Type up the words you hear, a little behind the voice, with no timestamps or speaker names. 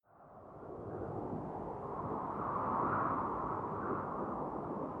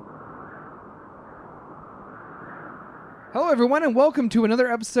Hello, everyone, and welcome to another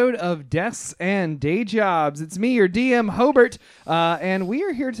episode of Deaths and Day Jobs. It's me, your DM, Hobart, and we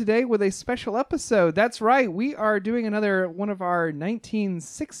are here today with a special episode. That's right, we are doing another one of our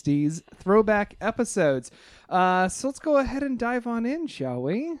 1960s throwback episodes. So let's go ahead and dive on in, shall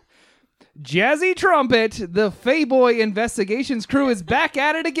we? Jazzy Trumpet, the Fayboy Investigations crew is back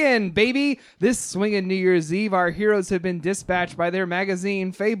at it again, baby. This swinging New Year's Eve, our heroes have been dispatched by their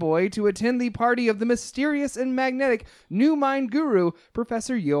magazine, Fayboy, to attend the party of the mysterious and magnetic new mind guru,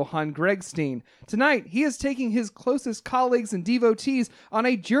 Professor Johann Gregstein. Tonight, he is taking his closest colleagues and devotees on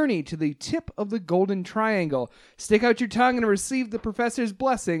a journey to the tip of the Golden Triangle. Stick out your tongue and receive the professor's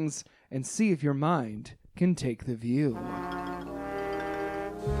blessings, and see if your mind can take the view.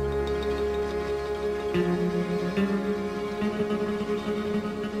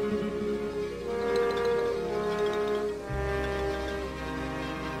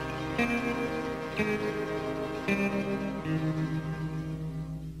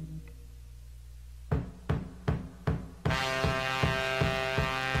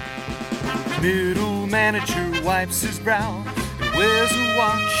 Middle manager wipes his brow and wears a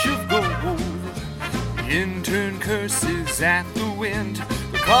watch of gold. The intern curses at the wind.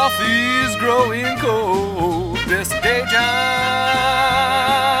 The coffee is growing cold. This day jobs.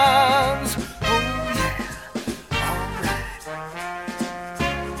 Oh yeah, alright.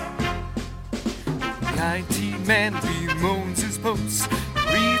 The IT man bemoans his posts,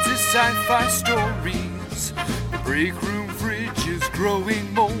 reads his sci-fi stories. The break room fridge is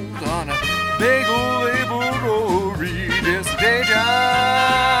growing mold on a bagel labeled Rory. This day jobs.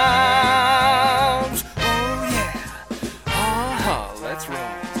 Oh yeah. Let's roll.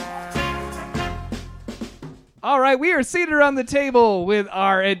 All right, we are seated around the table with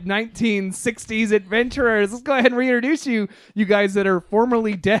our 1960s adventurers. Let's go ahead and reintroduce you guys that are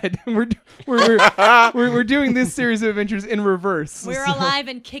formerly dead. We're doing this series of adventures in reverse. We're alive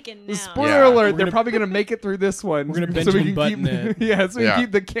and kicking now. Spoiler alert, they're probably going to make it through this one. We're going to Benjamin Button it. Yeah, so we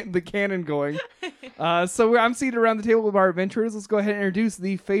can keep the canon going. I'm seated around the table with our adventurers. Let's go ahead and introduce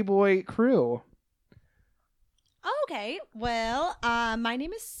the Fayboy crew. Okay, well, my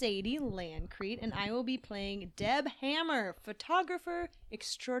name is Sadie Landcrete, and I will be playing Deb Hammer, photographer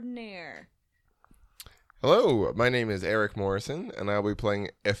extraordinaire. Hello, my name is Eric Morrison, and I'll be playing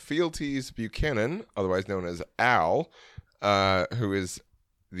Ephialtes Buchanan, otherwise known as Al, who is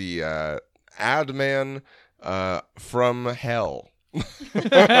the ad man from hell.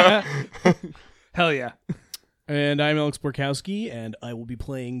 Hell yeah. And I'm Alex Borkowski, and I will be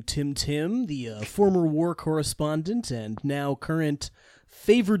playing Tim, the former war correspondent and now current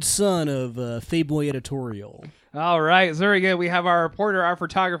favored son of Fayboy Editorial. All right, so very good. We have our reporter, our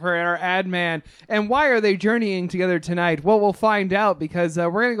photographer, and our ad man. And why are they journeying together tonight? Well, we'll find out because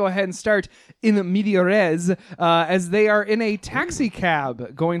we're going to go ahead and start in the media res as they are in a taxi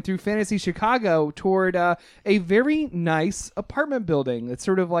cab going through Fantasy Chicago toward a very nice apartment building. It's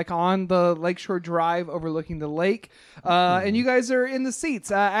sort of like on the Lakeshore Drive overlooking the lake. And you guys are in the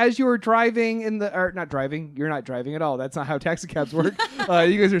seats. As you're driving you're not driving at all. That's not how taxi cabs work.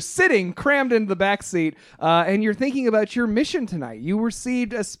 You guys are sitting crammed into the back seat, and you're thinking about your mission tonight. You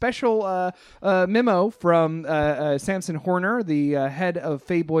received a special memo from Samson Horner, the head of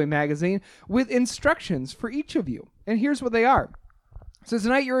Fayboy magazine, with instructions for each of you. And here's what they are. So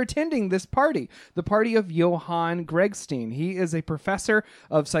tonight you're attending this party, the party of Johann Gregstein. He is a professor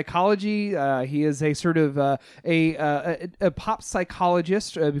of psychology. He is a sort of a pop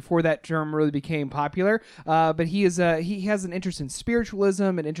psychologist before that term really became popular. But he has an interest in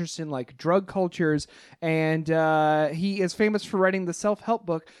spiritualism, an interest in like drug cultures, and he is famous for writing the self-help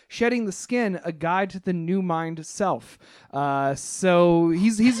book "Shedding the Skin: A Guide to the New Mind Self." So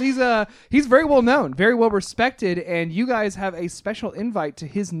he's very well known, very well respected, and you guys have a special invite to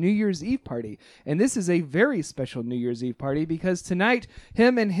his New Year's Eve party. And this is a very special New Year's Eve party because tonight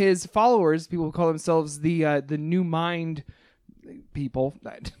him and his followers, people who call themselves the New Mind people.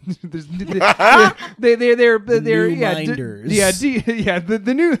 They're the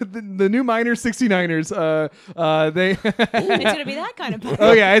new miners 69ers. It's gonna be that kind of party.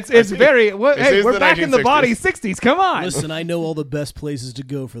 Oh yeah, it's very. We're back in the body 60s. Come on. Listen, I know all the best places to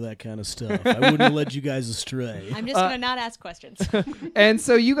go for that kind of stuff. I wouldn't let you guys astray. I'm just gonna not ask questions. And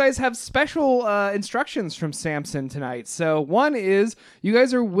so you guys have special instructions from Samson tonight. So one is you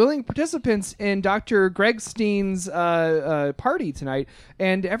guys are willing participants in Dr. Gregstein's party tonight,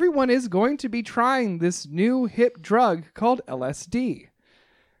 and everyone is going to be trying this new hip drug called LSD.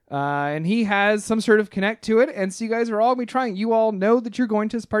 And he has some sort of connect to it, and so you guys are all going to be trying. You all know that you're going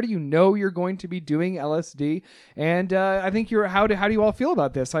to this party. You know you're going to be doing LSD, and I think how do you all feel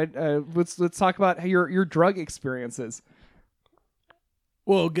about this? Let's talk about your drug experiences.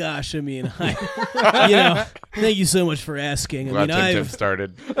 Well, gosh, I mean, thank you so much for asking. I Glad mean, Tim I've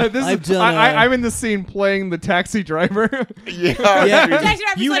started. I've done, I'm in the scene playing the taxi driver. Yeah. Taxi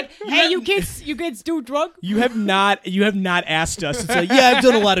driver's You- like, hey, you kids do drugs? You have not asked us. It's like, yeah, I've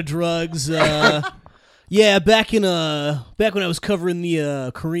done a lot of drugs. Yeah, back when I was covering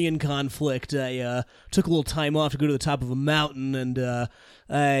the Korean conflict, I took a little time off to go to the top of a mountain, and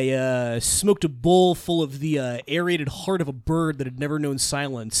I smoked a bowl full of the aerated heart of a bird that had never known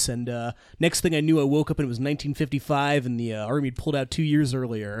silence. And next thing I knew, I woke up and it was 1955, and the army had pulled out 2 years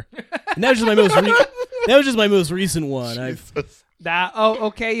earlier. And that was just my most recent one.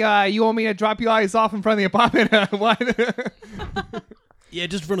 Okay. You want me to drop you guys off in front of the apartment? What? Yeah,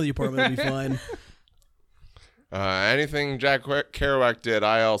 just in front of the apartment will be fine. Anything Jack Kerouac did,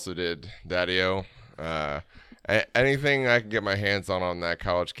 I also did, Daddy-O. Anything I can get my hands on that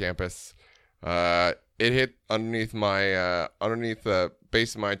college campus. It hit underneath the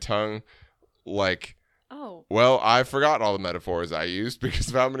base of my tongue like, Oh. well, I forgot all the metaphors I used because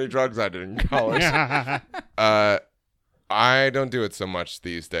of how many drugs I did in college. I don't do it so much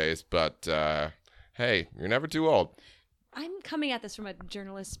these days, but hey, you're never too old. I'm coming at this from a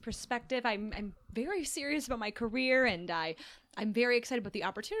journalist's perspective. I'm very serious about my career, and I'm very excited about the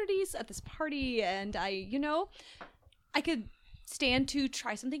opportunities at this party, and I could stand to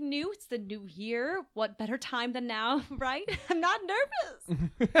try something new. It's the new year. What better time than now, right? I'm not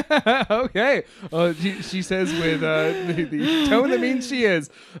nervous. Okay. She says with the tone that means she is.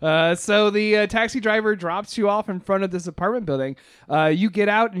 So the taxi driver drops you off in front of this apartment building. You get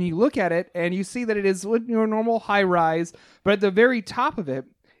out and you look at it, and you see that it is your normal high rise, but at the very top of it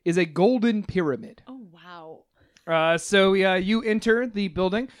is a golden pyramid. Oh, wow. So you enter the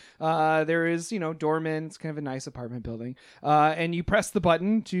building. There is, doorman. It's kind of a nice apartment building. And you press the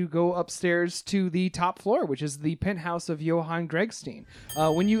button to go upstairs to the top floor, which is the penthouse of Johann Gregstein.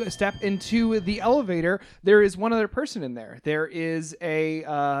 When you step into the elevator, there is one other person in there. There is an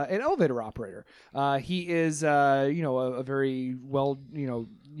elevator operator. He is, a very well,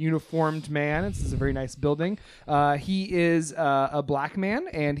 uniformed man. This is a very nice building. He is a black man,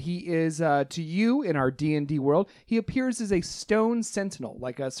 and he is to you in our D&D world, he appears as a stone sentinel,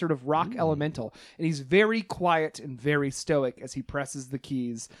 like a sort of rock elemental, and he's very quiet and very stoic as he presses the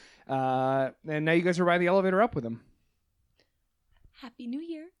keys. And now you guys are riding the elevator up with him. Happy New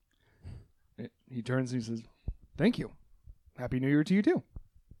Year. He turns and he says, "Thank you. Happy New Year to you too."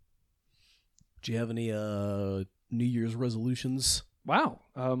 Do you have any New Year's resolutions? Wow.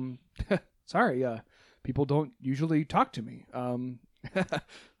 Sorry. People don't usually talk to me.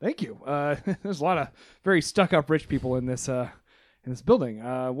 Thank you. There's a lot of very stuck-up rich people in this building.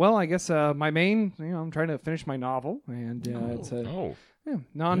 Well, I guess my main, I'm trying to finish my novel, and it's a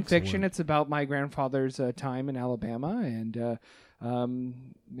nonfiction. Excellent. It's about my grandfather's time in Alabama, and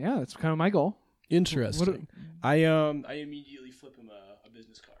that's kind of my goal. Interesting. I immediately flip him a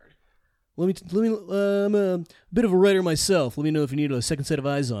business card. I'm a bit of a writer myself. Let me know if you need a second set of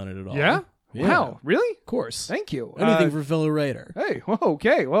eyes on it at all. Yeah? Yeah. Wow. Really? Of course. Thank you. Anything for a fellow writer. Hey,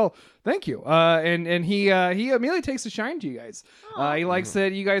 okay. Well, thank you. And he immediately takes a shine to you guys. He likes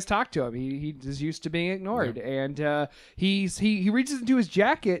that you guys talk to him. He is used to being ignored, and he reaches into his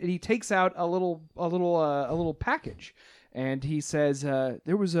jacket and he takes out a little package. And he says,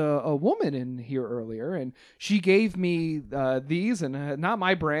 there was a woman in here earlier, and she gave me these, and not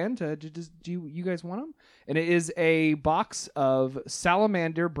my brand. Do you guys want them? And it is a box of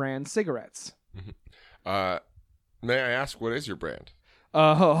Salamander brand cigarettes. May I ask, what is your brand?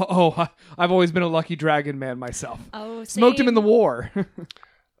 I've always been a Lucky Dragon man myself. Oh, Smoked him in the war.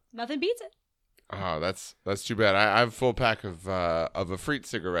 Nothing beats it. Oh, that's too bad. I have a full pack of a Freet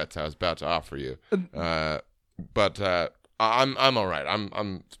cigarettes I was about to offer you. But I'm all right.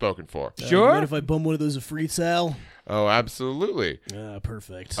 I'm spoken for. Sure. Mind if I bum one of those a free, Sal? Oh, absolutely.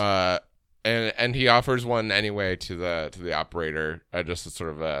 Perfect. And he offers one anyway to the operator, just as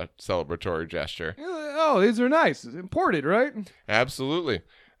sort of a celebratory gesture. Oh, these are nice. Imported, right? Absolutely.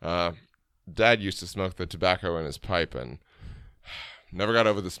 Dad used to smoke the tobacco in his pipe and never got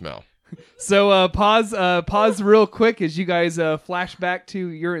over the smell. So pause real quick as you guys flash back to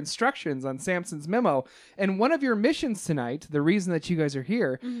your instructions on Samson's memo. And one of your missions tonight, the reason that you guys are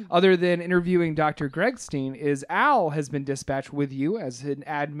here, other than interviewing Dr. Gregstein, is Al has been dispatched with you as an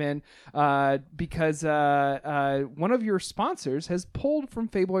admin because one of your sponsors has pulled from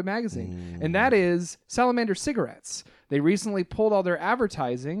Fayboy Magazine, and that is Salamander Cigarettes. They recently pulled all their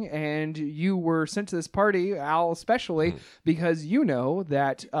advertising, and you were sent to this party, Al especially, because you know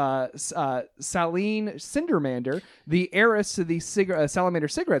that Saline Cindermander, the heiress to the Salamander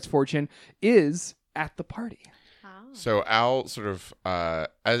Cigarettes fortune, is at the party. So Al sort of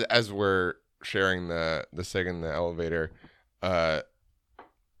as we're sharing the cig in the elevator,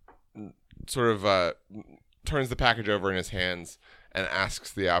 sort of turns the package over in his hands and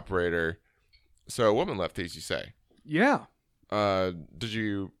asks the operator, "So a woman left these, you say? Yeah. Did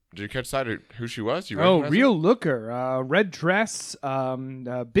you catch sight of who she was? You Oh, recognize her?" real looker. Red dress,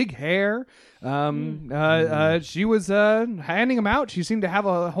 big hair. She was handing them out. She seemed to have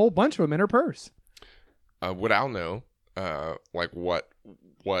a whole bunch of them in her purse. Would Al know, like what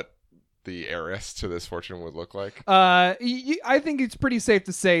the heiress to this fortune would look like? I think it's pretty safe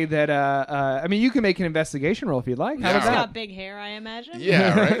to say that. I mean, you can make an investigation roll if you'd like. How Yeah. about She's that? got big hair, I imagine.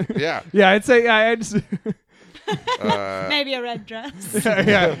 Yeah, right. Yeah. Yeah, I'd say. I just, Maybe a red dress.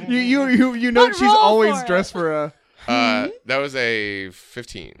 yeah. You know But she's roll always for it. dressed for a. That was a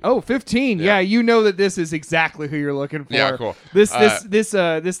 15. Oh, 15. Yeah. You know that this is exactly who you're looking for. Yeah, cool. This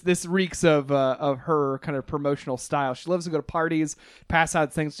reeks of her kind of promotional style. She loves to go to parties, pass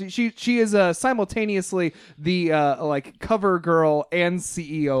out things. She is simultaneously the like cover girl and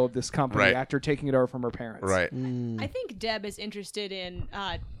CEO of this company Right. after taking it over from her parents. Right. I think Deb is interested in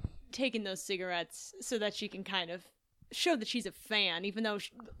taking those cigarettes so that she can kind of show that she's a fan, even though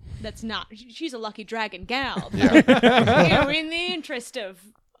that's not. She's a lucky dragon gal. Yeah. You know, in the interest of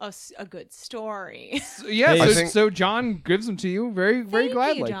a good story. Yeah. Hey, So, so John gives them to you very very Thank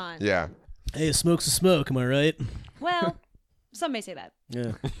gladly. you, John. Yeah. Hey, a smoke's a smoke. Am I right? Well, some may say that.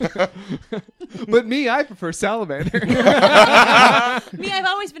 Yeah. But me, I prefer salamander. Me, I've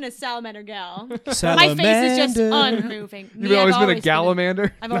always been a salamander gal. My face is just unmoving. You've always been a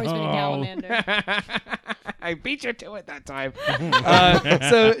galamander. I've always been a galamander. I beat you to it that time.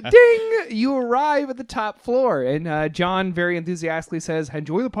 So, ding! You arrive at the top floor, and John very enthusiastically says,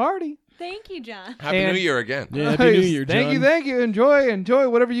 "Enjoy the party." Thank you, John. Happy And- New Year again. Yeah, Happy New Year, John. Thank you. Enjoy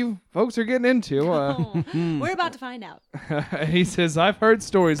whatever you folks are getting into. Oh, we're about to find out. He says, "I've heard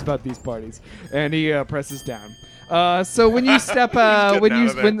stories about these parties," and he presses down. So when you step, when you out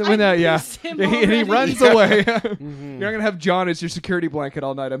of there. when I yeah, missed him and he already. runs away. You're not gonna have John as your security blanket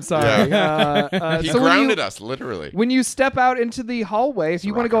all night. I'm sorry. He So when you- grounded us, literally. When you step out into the hallway, if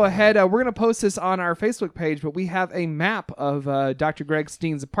you want to go ahead, we're going to post this on our Facebook page, but we have a map of Dr. Greg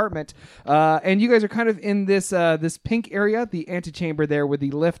Steen's apartment. And you guys are kind of in this this pink area, the antechamber there where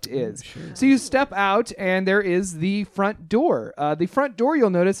the lift is. So you step out, and there is the front door. The front door, you'll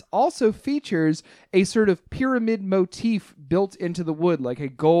notice, also features a sort of pyramid motif built into the wood, like a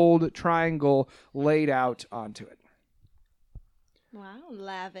gold triangle laid out onto it. Wow,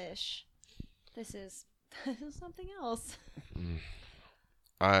 lavish. This is something else.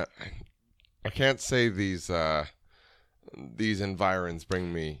 I can't say these environs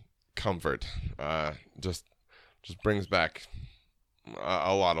bring me comfort. Just brings back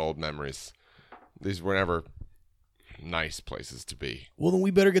a lot of old memories. These were never nice places to be. Well, then we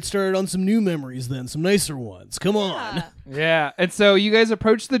better get started on some new memories then, some nicer ones. Come on. Yeah, and so you guys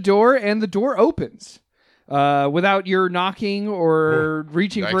approach the door, and the door opens without your knocking or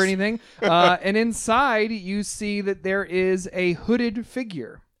reaching for Nice. anything. And inside, you see that there is a hooded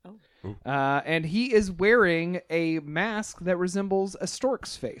figure. And he is wearing a mask that resembles a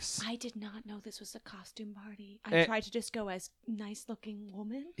stork's face. I did not know this was a costume party. I Eh. tried to just go as nice-looking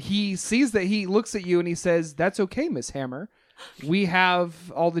woman. He sees that, he looks at you, and he says, "That's okay, Miss Hammer. We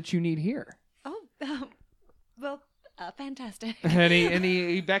have all that you need here." Oh, well, fantastic. And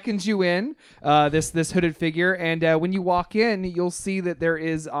he beckons you in, this hooded figure, and when you walk in, you'll see that there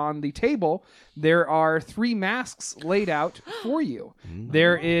is on the table, there are 3 masks laid out for you.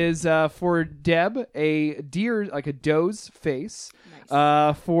 There is for Deb a deer, like a doe's face.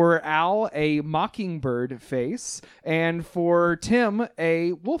 Nice. For Al, a mockingbird face, and for Tim,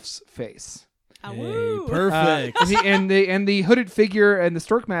 a wolf's face. Hey, Awoo. perfect. And the hooded figure and the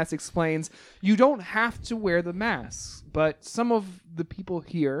stork mask explains you don't have to wear the masks, but some of the people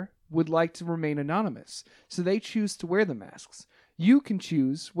here would like to remain anonymous, so they choose to wear the masks. You can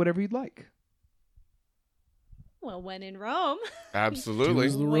choose whatever you'd like. Well, when in Rome, Absolutely.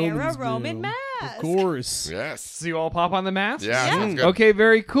 Choose the wear a Romans Roman do. mask. Of course. Yes. So you all pop on the masks? Yeah, Yeah. sounds good. Okay,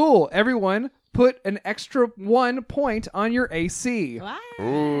 very cool. Everyone, put an extra 1 point on your AC. Wow.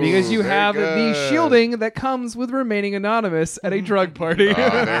 Ooh, Because you very have the good. shielding that comes with remaining anonymous at a drug party. Oh,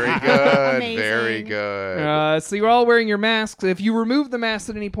 very good. Amazing. Very good. So you're all wearing your masks. If you remove the mask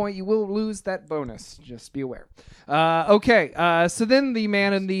at any point, you will lose that bonus. Just be aware. Okay. So then the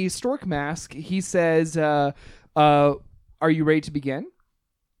man in the stork mask, he says, "Are you ready to begin?"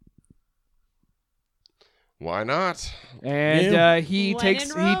 Why not? And Yeah. he When takes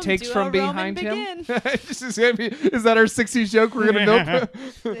in Rome, takes do from a Roman behind him. begin. is that our 60s joke we're gonna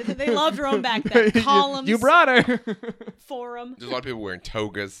milk? They loved Rome back then. Columns, You brought her. forum. There's a lot of people wearing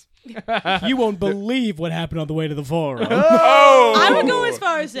togas. You won't believe what happened on the way to the forum. Oh! I would go as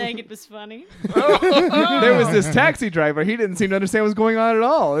far as saying it was funny. There was this taxi driver. He didn't seem to understand what was going on at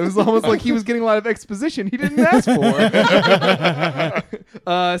all. It was almost like he was getting a lot of exposition he didn't ask for.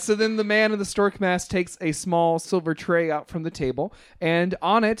 So then the man in the stork mask takes a small silver tray out from the table, and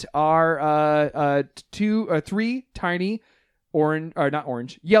on it are three tiny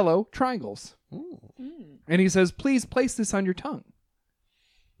yellow triangles. And he says, "Please place this on your tongue."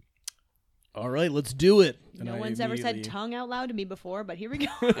 All right, let's do it. And No I one's ever said immediately tongue out loud to me before, but here we go.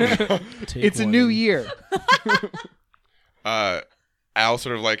 take It's a one new and- year. Al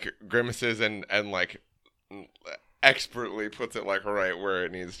sort of like grimaces and like expertly puts it like right where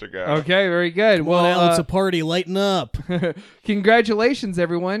it needs to go. Okay, very good. Come Well, on, Al, it's a party. Lighten up. congratulations,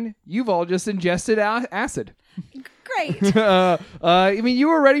 everyone. You've all just ingested acid. Great. I mean, you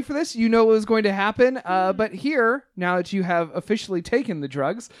were ready for this. You know what was going to happen. But here, now that you have officially taken the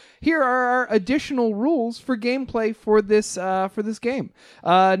drugs, here are our additional rules for gameplay for this game.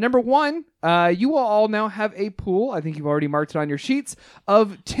 Number one, you will all now have a pool. I think you've already marked it on your sheets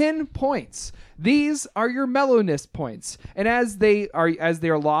of 10 points. These are your mellowness points, and as they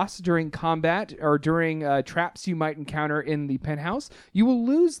are lost during combat or during traps you might encounter in the penthouse, you will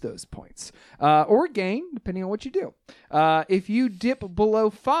lose those points or gain, depending on what you do. If you dip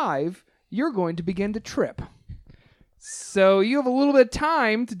below 5, you're going to begin to trip. So you have a little bit of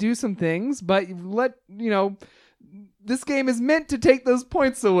time to do some things, but this game is meant to take those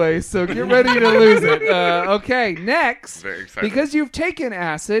points away, so get ready to lose it. Okay, next, Very exciting. because you've taken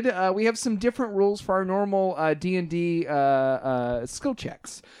acid, we have some different rules for our normal D&D skill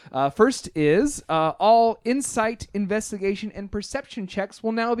checks. First is all insight, investigation, and perception checks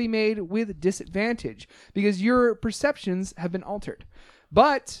will now be made with disadvantage because your perceptions have been altered.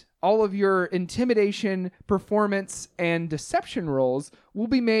 But all of your intimidation, performance, and deception rolls will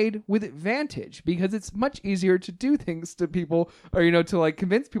be made with advantage because it's much easier to do things to people or, to like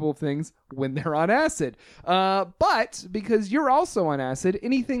convince people of things when they're on acid. But because you're also on acid,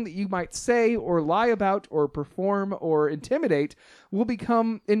 anything that you might say or lie about or perform or intimidate will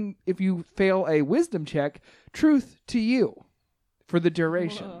become, if you fail a wisdom check, truth to you for the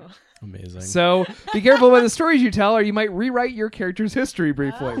duration. Whoa. Amazing. So be careful about the stories you tell, or you might rewrite your character's history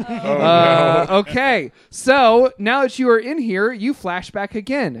briefly. Okay, so now that you are in here, you flash back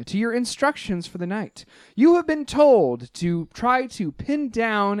again to your instructions for the night. You have been told to try to pin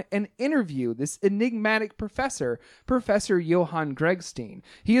down and interview this enigmatic professor, Professor Johann Gregstein.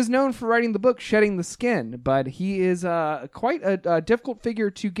 He is known for writing the book Shedding the Skin, but he is quite a difficult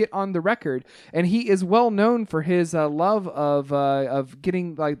figure to get on the record, and he is well known for his love of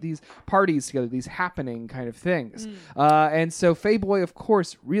getting like these parties together, these happening kind of things. And so Fayboy, of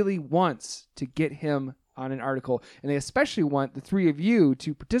course, really wants to get him on an article, and they especially want the three of you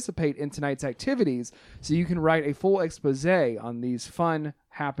to participate in tonight's activities so you can write a full expose on these fun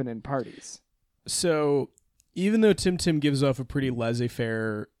happening parties. So, even though Tim gives off a pretty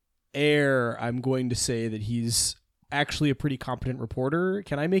laissez-faire air, I'm going to say that he's actually a pretty competent reporter.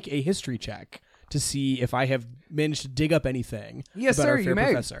 Can I make a history check to see if I have managed to dig up anything Yes, about sir, our you fair may.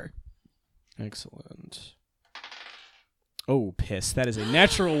 professor? Excellent. Oh, piss. That is a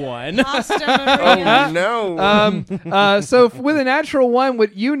natural one. Pasta Oh Maria. no! So with a natural one,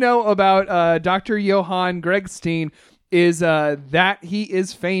 what you know about Dr. Johann Gregstein is that he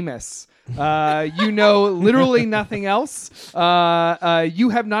is famous. You know literally nothing else. You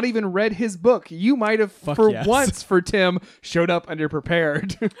have not even read his book. You might have, yes. once for Tim, showed up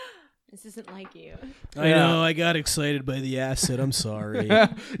underprepared. This isn't like you. I know. I got excited by the acid. I'm sorry.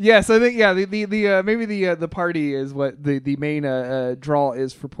 Yes, I think the maybe the party is what the main draw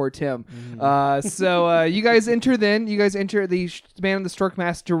is for poor Tim. So you guys enter. The man in the stork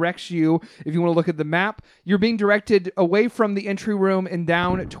mask directs you. If you want to look at the map, you're being directed away from the entry room and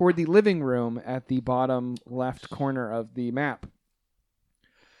down toward the living room at the bottom left corner of the map.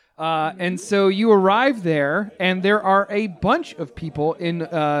 And so you arrive there, and there are a bunch of people in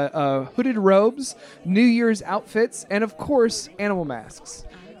hooded robes, New Year's outfits, and of course, animal masks.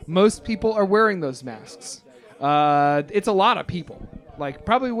 Most people are wearing those masks. It's a lot of people, like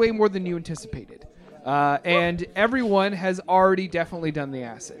probably way more than you anticipated. And everyone has already definitely done the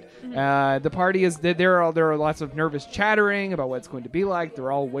acid. The party is there are lots of nervous chattering about what it's going to be like.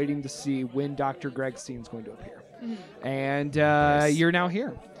 They're all waiting to see when Dr. Gregstein's going to appear. And you're now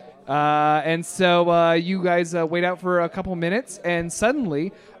here. And so you guys wait out for a couple minutes, and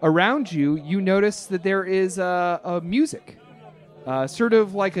suddenly around you, you notice that there is a music, sort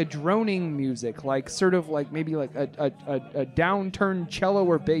of like a droning music, like sort of like maybe like a downturned cello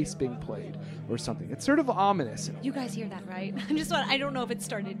or bass being played or something. It's sort of ominous. You guys hear that, right? I don't know if it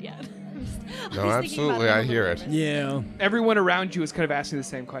started yet. No, absolutely, I hear it. Yeah. Everyone around you is kind of asking the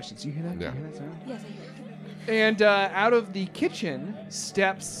same questions. You hear that? Yeah. You hear that sound? Yes, I hear it. And out of the kitchen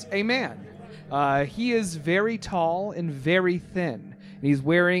steps a man. He is very tall and very thin. And he's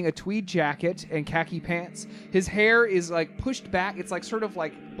wearing a tweed jacket and khaki pants. His hair is like pushed back. It's like sort of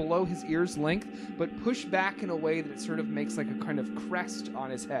like below his ear's length, but pushed back in a way that it sort of makes like a kind of crest on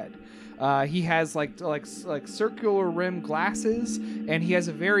his head. He has like circular rim glasses, and he has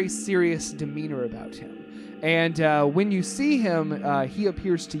a very serious demeanor about him. And when you see him, he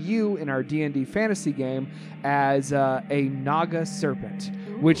appears to you in our D&D fantasy game as a Naga serpent,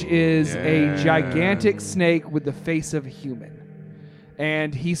 which is a gigantic snake with the face of a human.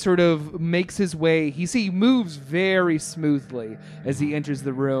 And he sort of makes his way. He moves very smoothly as he enters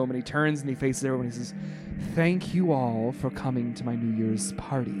the room, and he turns and he faces everyone. He says, "Thank you all for coming to my New Year's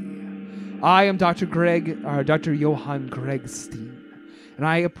party. I am Dr. Johann Gregstein. And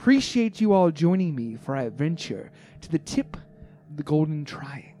I appreciate you all joining me for our adventure to the tip of the Golden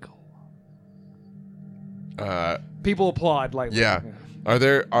Triangle." People applaud lightly. Yeah. Are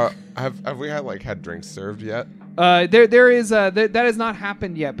there? Have we had drinks served yet? There is that has not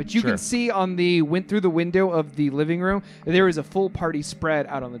happened yet, but you Sure. can see through the window of the living room, there is a full party spread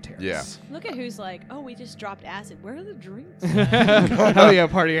out on the terrace. Yeah. Look at who's like, oh, we just dropped acid. Where are the drinks? Hell yeah,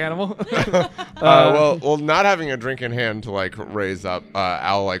 party animal. Well, not having a drink in hand to raise up,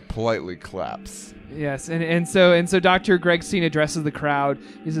 Al politely claps. Yes, and so Dr. Gregstein addresses the crowd.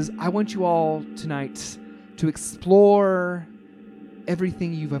 He says, "I want you all tonight to explore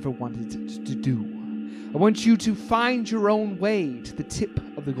everything you've ever wanted to do. I want you to find your own way to the tip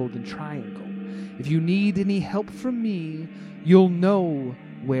of the Golden Triangle. If you need any help from me, you'll know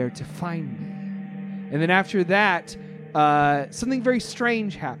where to find me." And then after that, something very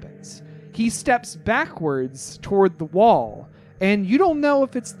strange happens. He steps backwards toward the wall, and you don't know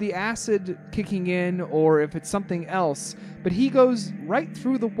if it's the acid kicking in or if it's something else, but he goes right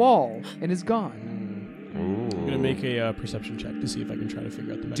through the wall and is gone. Ooh. I'm going to make a perception check to see if I can try to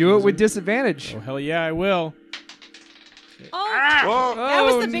figure out the mechanism. Do it with disadvantage. Oh, hell yeah, I will. Oh, Whoa. that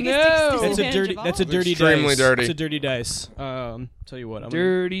was the Oh, biggest no. disadvantage of all. That's a dirty Extremely dice. dirty. It's a dirty dice. Tell you what, I'm going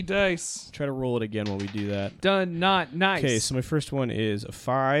Dirty dice. to try to roll it again while we do that. Done not nice. Okay, so my first one is a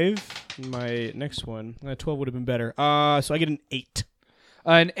 5. My next one, 12 would have been better. So I get an 8.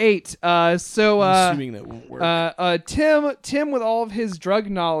 An 8. I'm assuming that won't work. Tim, with all of his drug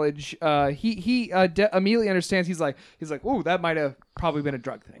knowledge, he immediately understands. He's like, "Ooh, that might have probably been a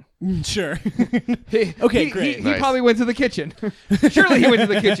drug thing." Sure. He- Okay, he- great. He Nice. probably went to the kitchen. Surely he went to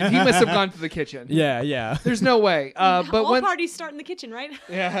the kitchen. He must have gone to the kitchen. yeah. There's no way. But all one, parties start in the kitchen, right?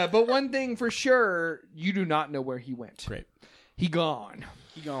 yeah, but one thing for sure, you do not know where he went. Great. He gone.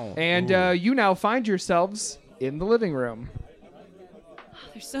 Gone. And you now find yourselves in the living room.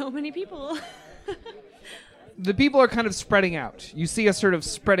 There's so many people. The people are kind of spreading out. You see a sort of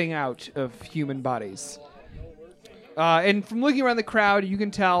spreading out of human bodies. And from looking around the crowd, you can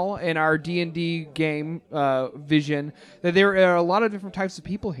tell in our D&D game vision that there are a lot of different types of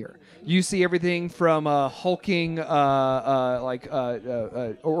people here. You see everything from hulking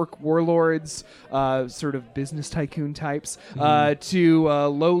orc warlords, sort of business tycoon types, to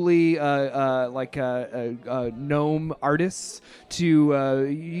lowly gnome artists. To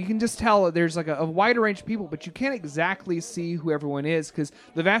you can just tell there's like a wider range of people, but you can't exactly see who everyone is because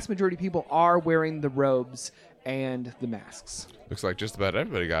the vast majority of people are wearing the robes and the masks. Looks like just about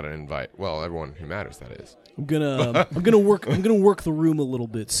everybody got an invite. Well, everyone who matters, that is. I'm gonna work the room a little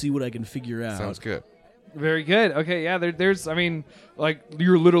bit, see what I can figure out. Sounds good. Very good. Okay, yeah, there's, I mean, like,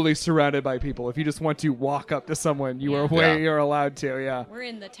 you're literally surrounded by people. If you just want to walk up to someone, you are Yeah. you're allowed to, yeah. We're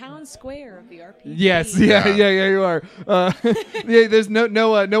in the town square of the RPG. Yes, Yeah. yeah, you are. Yeah, there's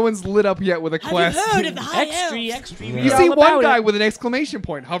no one's lit up yet with a quest. Heard of the high elves? Extra. You see one guy with an exclamation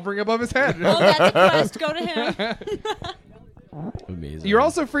point hovering above his head. Oh, that's a quest. Go to him. Amazing. You're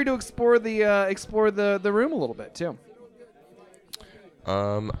also free to explore the room a little bit too.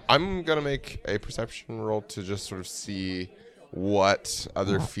 I'm gonna make a perception roll to just sort of see what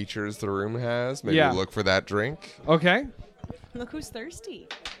other features the room has. Maybe Yeah. look for that drink. Okay. Look who's thirsty.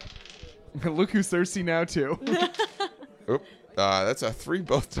 Look who's thirsty now too. Oop. That's a 3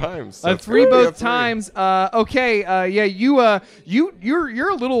 both times. So A it's 3 gonna be a both times. Okay. Yeah. You're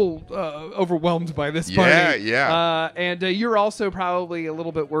a little overwhelmed by this party. Yeah, yeah. And you're also probably a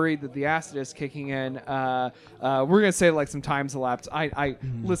little bit worried that the acid is kicking in. We're gonna say like some time's elapsed. I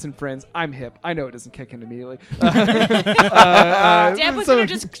listen, friends. I'm hip. I know it doesn't kick in immediately. Deb was so- gonna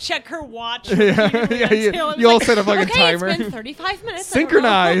just check her watch. Yeah, you all set a fucking timer. It's been 35 minutes.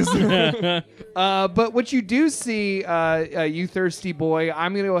 Synchronize. But what you do see, you thirsty boy,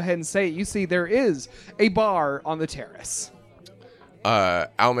 I'm going to go ahead and say it. You see there is a bar on the terrace.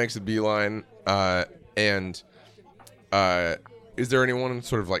 Al makes a beeline, and is there anyone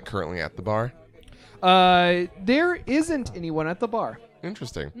sort of like currently at the bar? There isn't anyone at the bar.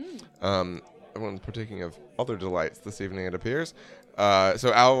 Interesting. Everyone's partaking of other delights this evening, it appears.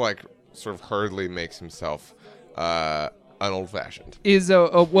 So Al like sort of hurriedly makes himself an old-fashioned.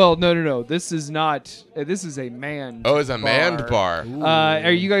 Well, no. This is not. This is a man. Oh, it's a manned bar.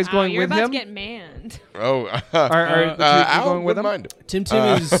 Are you guys going you're with about him? to get manned. Oh, Are you Al going with him? mind. Tim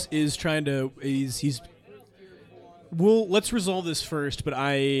is trying to. He's. Well, let's resolve this first, but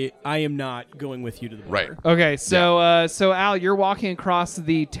I am not going with you to the bar. Right. Okay, so so Al, you're walking across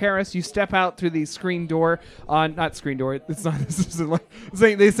the terrace. You step out through the screen door. Not screen door. It's not.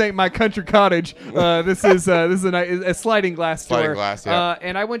 This ain't my country cottage. This is a sliding glass door. Sliding glass, yeah.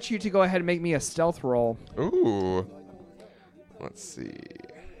 And I want you to go ahead and make me a stealth roll. Ooh. Let's see.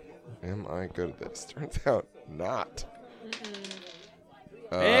 Am I good at this? Turns out not.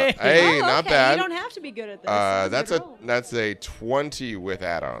 Hey, not okay. bad. You don't have to be good at this. That's a 20 with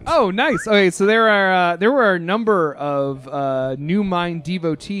add-ons. Oh, nice. Okay, so there were a number of New Mind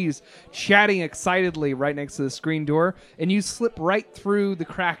devotees chatting excitedly right next to the screen door, and you slip right through the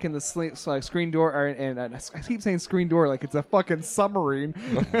crack in the screen door. And I keep saying screen door like it's a fucking submarine.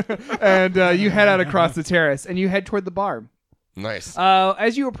 And you head out across the terrace, and you head toward the bar. Nice.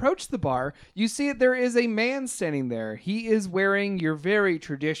 As you approach the bar, you see that there is a man standing there. He is wearing your very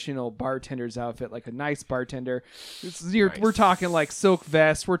traditional bartender's outfit, like a nice bartender. We're talking like silk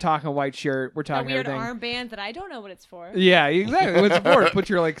vest. We're talking white shirt. We're A talking weird everything. armband that I don't know what it's for. Yeah, exactly. What's it for? Put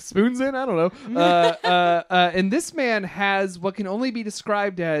your like spoons in? I don't know. And this man has what can only be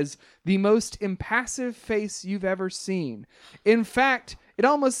described as the most impassive face you've ever seen. In fact, it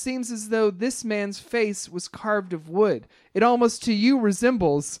almost seems as though this man's face was carved of wood. It almost to you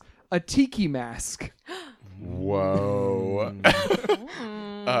resembles a tiki mask. Whoa.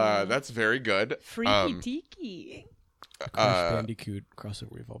 That's very good. Freaky tiki. Crash Bandicoot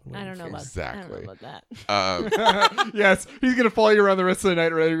crossover evolved. I don't know about Exactly. that. Yes, he's gonna follow you around the rest of the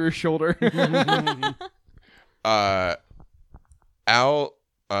night right over your shoulder. Al,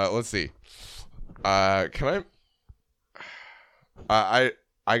 let's see. Can I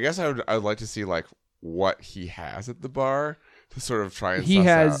guess I would like to see like what he has at the bar to sort of try and He suss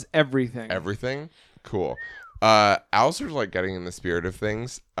has out everything. everything. Cool. Al's sort of like getting in the spirit of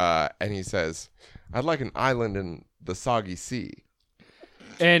things, and he says, "I'd like an island in the soggy sea."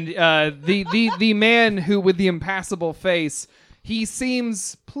 And the man who with the impassible face, he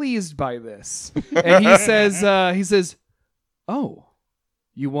seems pleased by this, and he says, "Oh,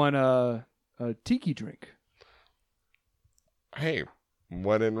 you want a tiki drink?" Hey,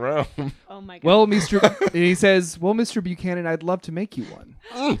 when in Rome. Oh my god. Well, he says, "Well, Mr. Buchanan, I'd love to make you one."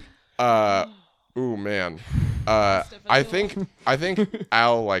 Ooh man. I think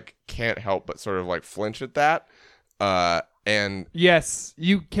Al like can't help but sort of like flinch at that. And Yes,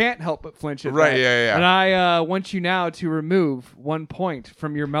 you can't help but flinch at Right, that. yeah. And I want you now to remove 1 point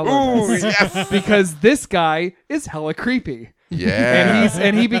from your mellowness. Ooh, yes. Because this guy is hella creepy. yeah.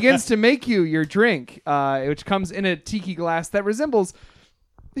 And he begins to make you your drink, which comes in a tiki glass that resembles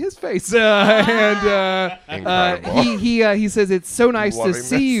his face. And Incredible. he says, "It's so nice to Loving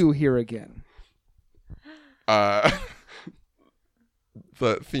see this. you here again."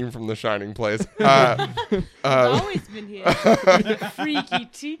 The theme from The Shining plays. I've always been here. In the freaky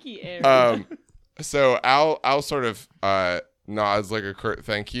tiki area. So Al sort of nods like a curt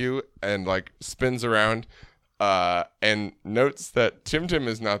thank you and like spins around and notes that Tim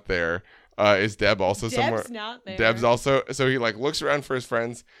is not there. Is Deb also Deb's somewhere? not there. Deb's also. So he like looks around for his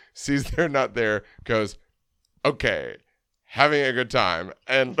friends, sees they're not there, goes, "Okay, having a good time,"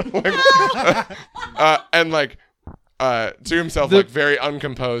 and like, to himself like very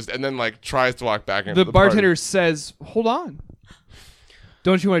uncomposed, and then like tries to walk back into The the bartender party. says, "Hold on.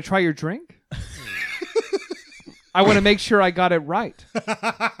 Don't you want to try your drink? I want to make sure I got it right.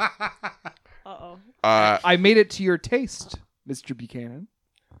 Uh-oh. I made it to your taste, Mr. Buchanan."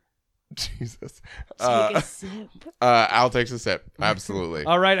 Jesus. Take a sip. Al takes a sip. Absolutely.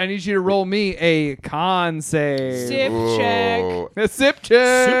 All right, I need you to roll me a con save. Sip check. Ooh. A sip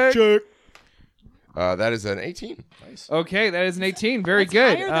check. That is an 18. Nice. Okay, that is an 18. Very That's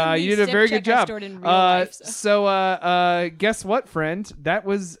good. higher than the You did a sip very check good I job. stored in real life, so. So, guess what, friend? That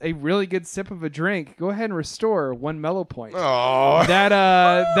was a really good sip of a drink. Go ahead and restore 1 mellow point. Oh,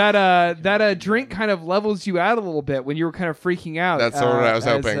 That drink kind of levels you out a little bit when you were kind of freaking out. That's sort of what I was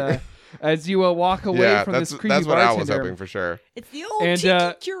hoping. As you walk away yeah, from that's this creepy that's what Al was bartender. hoping for sure. It's the old And,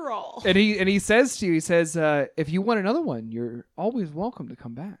 tiki cure-all. And he says to you, he says, if you want another one, you're always welcome to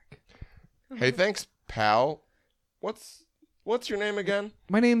come back. Hey, thanks, pal. What's your name again?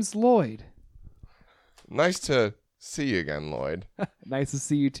 My name's Lloyd. Nice to see you again, Lloyd. Nice to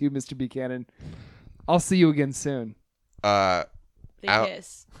see you too, Mr. Buchanan. I'll see you again soon. Al, They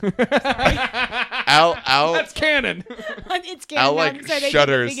kiss. Al, It's That's canon. canon. Al, now, like, so they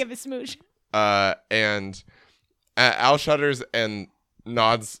shudders. They give a smooch. and Al shudders and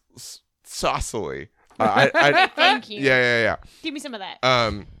nods saucily. Thank you. Yeah. Give me some of that.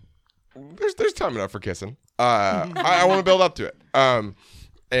 There's time enough for kissing. I want to build up to it.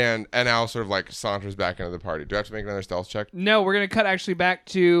 And Al sort of like saunters back into the party. Do I have to make another stealth check? No, we're gonna cut actually back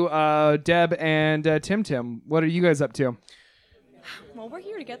to Deb and Tim. What are you guys up to? Well, we're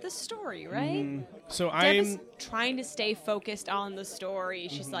here to get this story, right? So Deb is trying to stay focused on the story.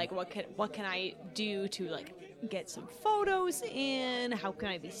 She's Mm-hmm. like, what can I do to like get some photos in? How can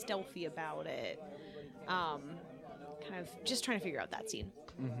I be stealthy about it? Kind of just trying to figure out that scene.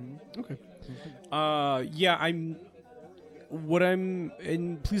 Okay. And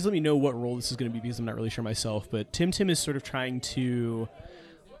please let me know what role this is going to be because I'm not really sure myself, but Tim is sort of trying to,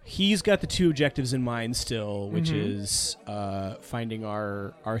 he's got the two objectives in mind still, which is finding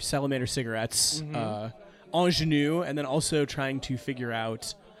our salamander cigarettes, ingenue, and then also trying to figure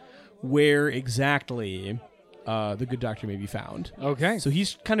out where exactly the good doctor may be found. Okay. So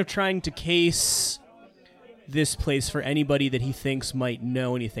he's kind of trying to case this place for anybody that he thinks might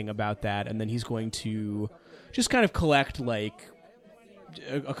know anything about that, and then he's going to just kind of collect like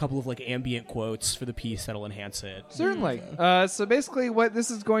a couple of like ambient quotes for the piece that'll enhance it. Certainly. So basically, what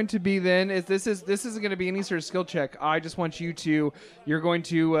this is going to be then is this isn't going to be any sort of skill check. I just want you're going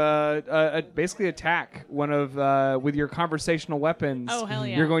to basically attack one of with your conversational weapons. Oh, hell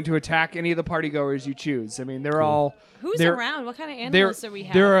yeah. You're going to attack any of the party goers you choose. I mean, they're all. Who's they're- around? What kind of They're, animals do we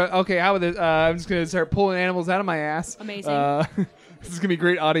have? okay, how about this? I'm just going to start pulling animals out of my ass. Amazing. This is going to be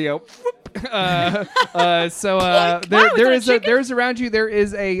great audio. There that is a there's around you. There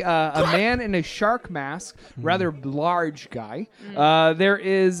is a man in a shark mask, rather large guy. There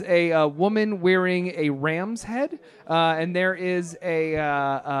is a woman wearing a ram's head, and there is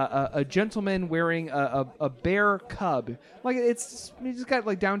a gentleman wearing a bear cub. Like he's just got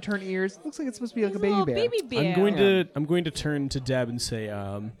like downturned ears. Looks like it's supposed to be like a baby Little bear. baby bear. I'm going to turn to Deb and say,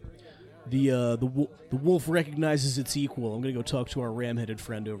 the wolf recognizes its equal. I'm going to go talk to our ram-headed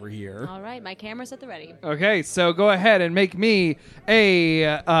friend over here. All right, my camera's at the ready. Okay, so go ahead and make me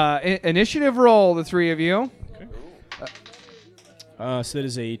a initiative roll, the three of you. So that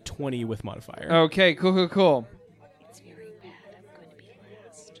is a 20 with modifier. Okay, cool. It's very bad. I'm going to be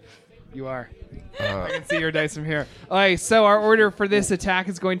last. You are. I can see your dice from here. All right, so our order for this attack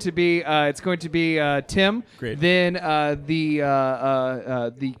is going to be Tim. Great. Then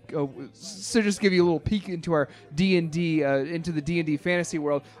so just give you a little peek into our D&D into the D&D fantasy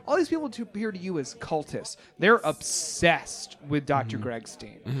world. All these people appear to you as cultists. They're obsessed with Dr.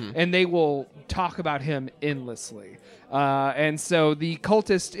 Gregstein, and they will talk about him endlessly. And so the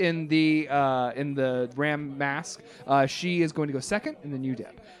cultist in the ram mask, she is going to go second, and then you,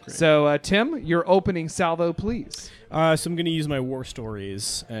 Deb. So Tim, your opening salvo, please. So I'm going to use my war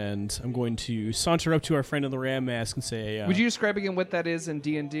stories, and I'm going to saunter up to our friend in the ram mask and say... Would you describe again what that is in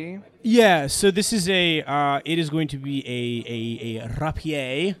D&D? Yeah, so this is it is going to be a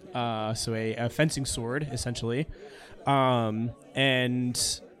rapier, so a fencing sword, essentially. And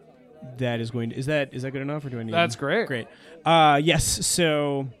that is going to... Is that good enough, or do I need... That's great. Great. Yes,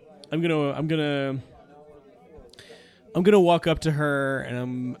 so I'm gonna walk up to her,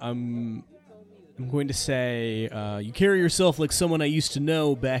 and I'm going to say, you carry yourself like someone I used to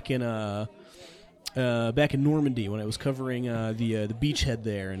know back in Normandy when I was covering the beachhead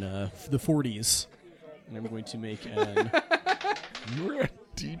there in the 40s. And I'm going to make an... You were at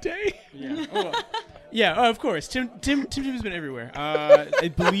D-Day? Yeah. Yeah, of course. Tim has been everywhere.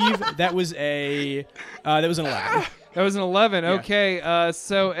 I believe that was an 11. That was an 11. Yeah. Okay,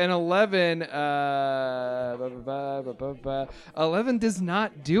 so an 11. 11 does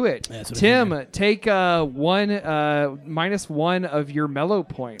not do it. That's what I Tim, take -1 of your mellow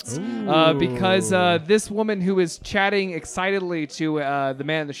points because this woman who is chatting excitedly to the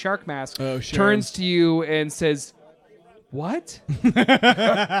man in the shark mask turns to you and says, "What?"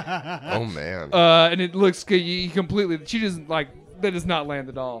 Oh man. And it looks good. You completely. She doesn't like. That does not land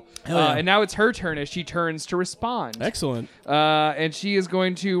at all. Hell yeah. And now it's her turn as she turns to respond. Excellent. And she is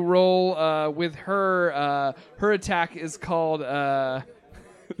going to roll with her. Her attack is called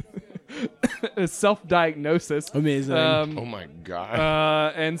self-diagnosis. Amazing. Oh my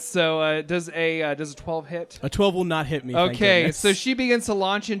god. And so does a 12 hit? A 12 will not hit me. thank Okay, goodness. so she begins to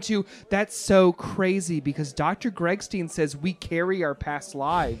launch into that's so crazy because Dr. Gregstein says we carry our past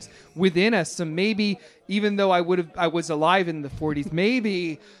lives within us. So maybe even though I was alive in the 40s,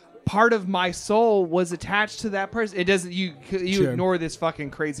 maybe part of my soul was attached to that person. It doesn't. You Sure. ignore this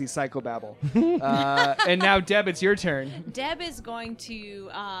fucking crazy psychobabble. And now Deb, it's your turn. Deb is going to.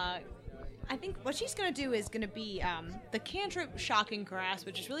 I think what she's going to do is going to be the cantrip Shocking Grasp,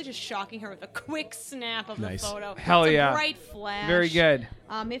 which is really just shocking her with a quick snap of Nice. the photo. Hell it's yeah. A bright flash. Very good.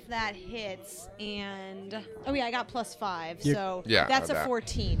 If that hits, and oh yeah, I got +5, You're- so Yeah, that's a that.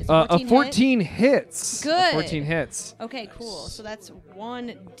 14. Is A 14 hit? 14 hits. Good. 14 hits. Okay, cool. So that's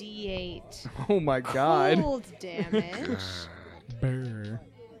 1d8 Oh my god. cold damage. Brr.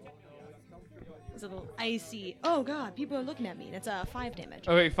 It's a little icy. Oh god, people are looking at me. That's 5 damage.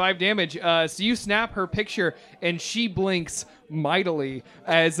 Okay, 5 damage. So you snap her picture, and she blinks mightily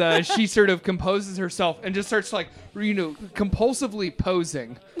as she sort of composes herself and just starts compulsively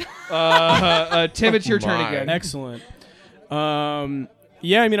posing. Tim, it's your turn My. again. Excellent.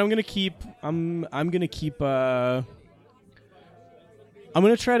 Yeah, I mean, I'm gonna keep. I'm gonna keep. I'm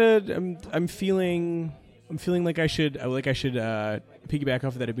gonna try to. I'm feeling like I should. Piggyback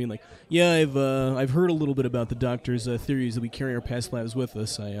off of that of being like, yeah, I've heard a little bit about the doctor's theories that we carry our past lives with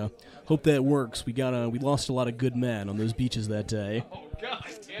us. I hope that works. We lost a lot of good men on those beaches that day. Oh, God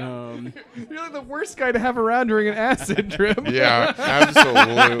damn. Um, You're like the worst guy to have around during an acid trip. Yeah,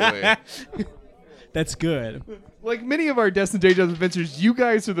 absolutely. that's good. Like many of our Destined Day Jobs adventures, you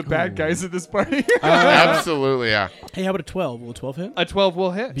guys are the bad guys at this party. Absolutely, yeah. Hey, how about a 12? Will a 12 hit? A 12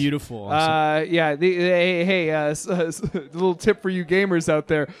 will hit. Beautiful. Yeah. A little tip for you gamers out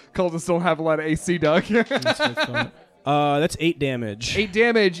there: cultists don't have a lot of AC, Doug. That's 8 damage. 8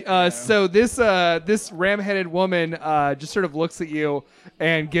 damage. So this ram-headed woman just sort of looks at you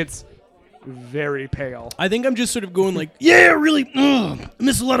and gets very pale. I think I'm just sort of going like, yeah, really, I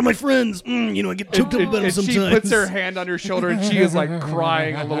miss a lot of my friends. I get choked up about them And sometimes. she puts her hand on her shoulder and she is like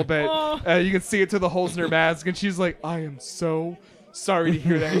crying a little bit. You can see it through the holes in her mask, and she's like, "I am so sorry to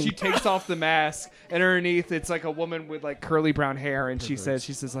hear that." And she takes off the mask, and underneath it's like a woman with like curly brown hair, and she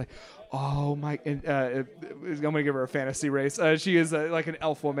says like, "Oh my!" And I'm gonna give her a fantasy race. She is like an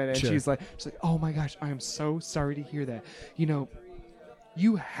elf woman, and Sure. she's like, "Oh my gosh, I am so sorry to hear that.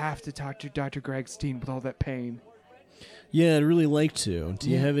 You have to talk to Dr. Gregstein with all that pain." Yeah, I'd really like to. Do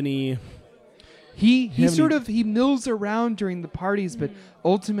you have any? He have sort any- of he mills around during the parties, but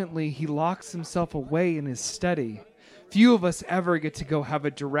ultimately he locks himself away in his study. Few of us ever get to go have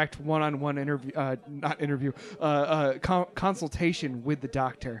a direct one-on-one consultation with the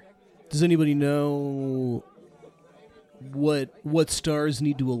doctor. Does anybody know what stars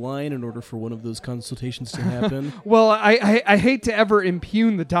need to align in order for one of those consultations to happen? Well, I hate to ever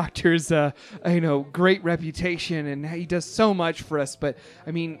impugn the doctor's great reputation, and he does so much for us. But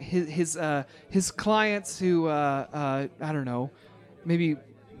I mean, his clients who I don't know, maybe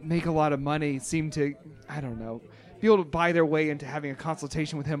make a lot of money seem to be able to buy their way into having a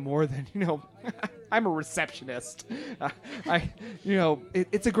consultation with him more than I'm a receptionist.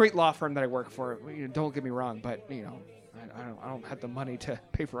 It's a great law firm that I work for. Don't get me wrong, but I don't have the money to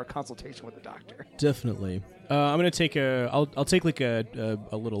pay for a consultation with a doctor. Definitely. I'm gonna take I'll take like a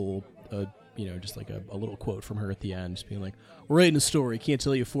little just like a little quote from her at the end, just being like, "We're writing a story. Can't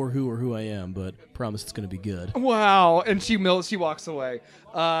tell you for who or who I am, but promise it's gonna be good." Wow! And she walks away.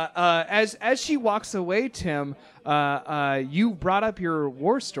 As she walks away, Tim, you brought up your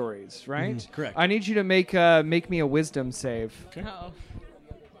war stories, right? correct. I need you to make me a wisdom save. Oh.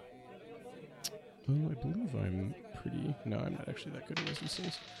 Oh, I believe I'm pretty. No, I'm not actually that good at wisdom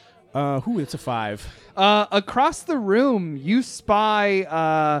saves. It's a 5. Across the room, you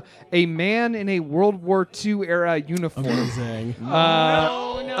spy a man in a World War II era uniform. Amazing.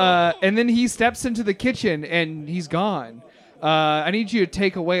 And then he steps into the kitchen and he's gone. I need you to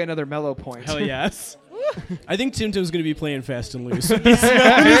take away another mellow point. Hell yes. I think Tim Tim's going to be playing fast and loose.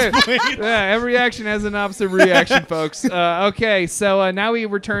 Yeah, every action has an opposite reaction, folks. Okay, so now we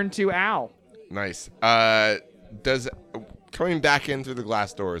return to Al. Nice. Does coming back in through the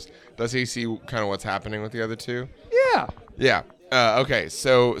glass doors, does he see kind of what's happening with the other two? Yeah. Yeah. Okay.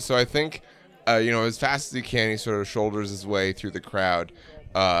 So I think, as fast as he can, he sort of shoulders his way through the crowd,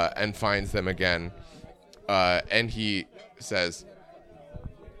 and finds them again. And he says,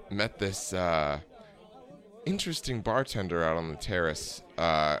 "Met this interesting bartender out on the terrace.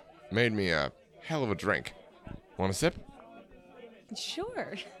 Made me a hell of a drink. Want a sip?"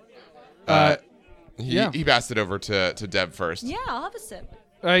 Sure. He passed it over to Deb first. Yeah, I'll have a sip.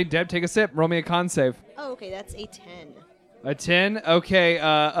 All right, Deb, take a sip. Roll me a con save. Oh, okay, that's a 10. A 10. Okay,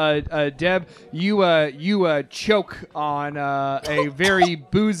 Deb, you choke on a very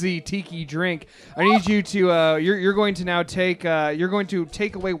boozy tiki drink. I need you to you're going to now take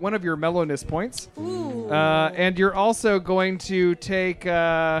away one of your mellowness points. Ooh. And you're also going to take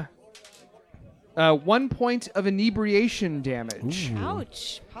 1 point of inebriation damage.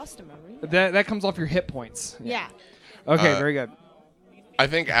 Ouch. Pasta Maria. That comes off your hit points. Yeah. Okay, very good. I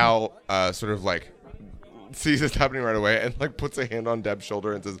think Al sort of like sees this happening right away and like puts a hand on Deb's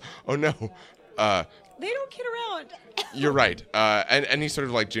shoulder and says, "Oh no, They don't kid around. you're right." And he sort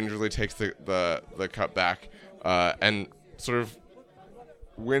of like gingerly takes the cup back and sort of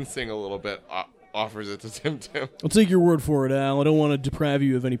wincing a little bit offers it to Tim Tim. I'll take your word for it, Al. I don't want to deprive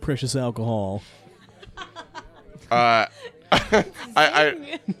you of any precious alcohol. I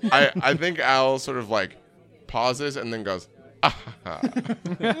think Al sort of like pauses and then goes,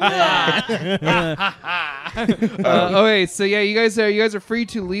 Okay, so yeah, you guys are free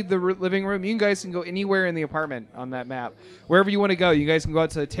to leave the living room. You guys can go anywhere in the apartment on that map, wherever you want to go. You guys can go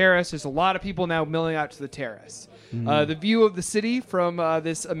out to the terrace. There's a lot of people now milling out to the terrace. The view of the city from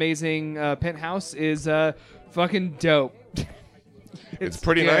this amazing penthouse is fucking dope. It's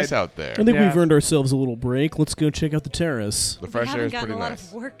pretty good. nice out there. I think Yeah. we've earned ourselves a little break. Let's go check out the terrace. The fresh air haven't is gotten pretty a lot nice.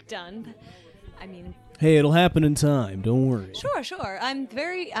 of work done. But, I mean, Hey, it'll happen in time. Don't worry. sure. I'm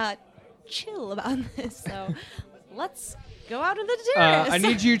very chill about this, so let's go out on the terrace. I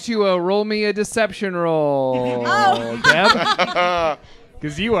need you to roll me a deception roll, Oh. Deb,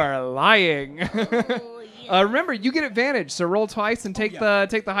 because you are lying. Oh, yeah. Remember, you get advantage, so roll twice and take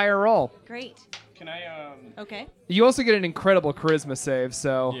the higher roll. Great. Can I, Okay. You also get an incredible charisma save.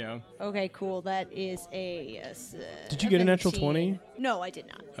 So Okay, cool. That is a. Did you get a natural 20? No, I did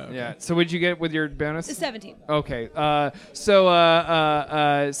not. yeah. So what'd you get with your bonus? 17. Okay.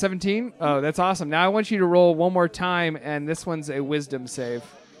 So 17. Oh, that's awesome. Now I want you to roll one more time, and this one's a wisdom save.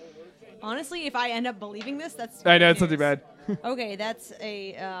 Honestly, if I end up believing this, that's. I know it's not too news. bad. Okay, that's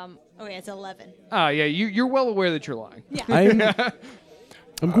a. Okay, it's 11. Ah, yeah. You're well aware that you're lying. Yeah.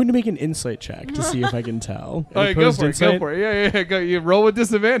 I'm going to make an insight check to see if I can tell. Oh, yeah, go for it. Go for it. Yeah. Go. You roll with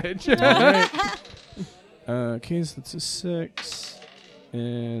disadvantage. Okay, so that's a 6.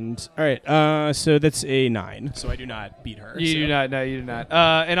 And all right, so that's a 9. So I do not beat her. You so. do not. No, you do not.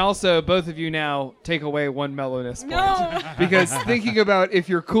 And also, both of you now take away one mellowness point. No. Because thinking about if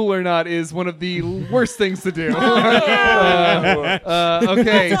you're cool or not is one of the worst things to do. Okay,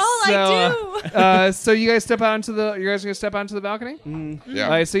 That's all I do. so you guys step out onto the. You guys are gonna step onto the balcony. Yeah.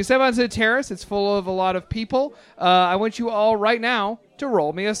 All right, so you step onto the terrace. It's full of a lot of people. I want you all right now to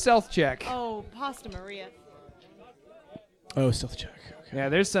roll me a stealth check. Oh, Pasta Maria. Oh, stealth check. Okay. Yeah,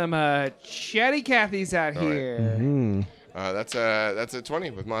 there's some chatty Cathys out All right. here. That's a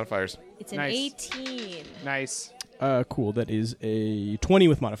 20 with modifiers. It's an Nice. 18. Nice. Cool. That is a 20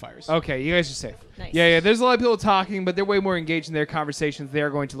 with modifiers. Okay, you guys are safe. Nice. Yeah. There's a lot of people talking, but they're way more engaged in their conversations. They're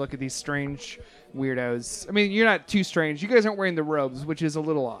going to look at these strange weirdos. I mean, you're not too strange. You guys aren't wearing the robes, which is a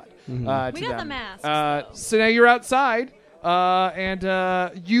little odd. To We got the them. masks, though. So now you're outside,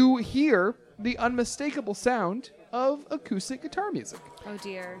 and you hear the unmistakable sound of acoustic guitar music. Oh,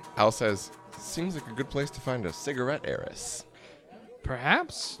 dear. Al says, "Seems like a good place to find a cigarette heiress."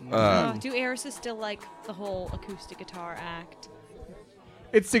 Perhaps Do heiresses still like the whole acoustic guitar act?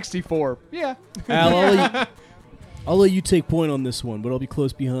 it's 64. Yeah. Al, I'll let you take point on this one, but I'll be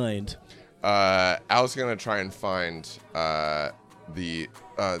close behind. Al's gonna try and find the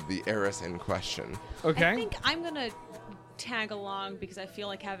heiress in question. Okay. I think I'm going to tag along because I feel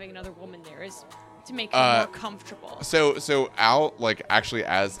like having another woman there is to make her more comfortable. So Al, like, actually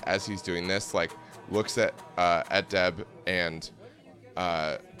as he's doing this, like, looks at Deb and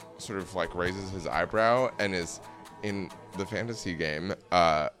sort of like raises his eyebrow and is in the fantasy game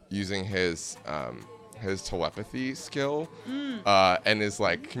using his telepathy skill and is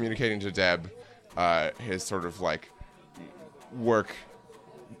like communicating to Deb his sort of like work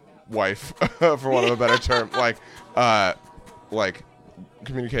wife, for want of a better term, like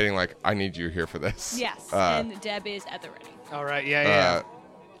communicating like, I need you here for this. Yes, and Deb is at the ready. All right. Yeah.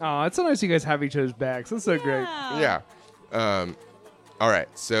 Oh, it's so nice you guys have each other's backs. That's so great. Yeah. All right.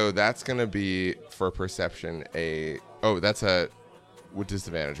 So that's gonna be for perception. That's a with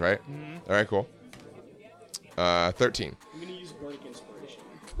disadvantage, right? All right. Cool. 13. I'm going to use Bardic Inspiration.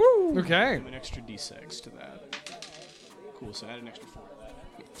 Okay. An extra d6 to that. Cool, so add an extra 4 to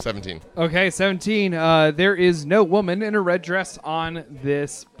that. 17. Okay, 17. There is no woman in a red dress on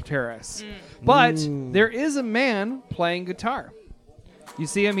this terrace. But there is a man playing guitar. You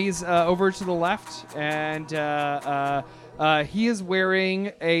see him, he's over to the left, and he is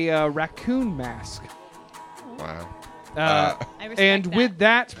wearing a raccoon mask. Wow. I respect And that. with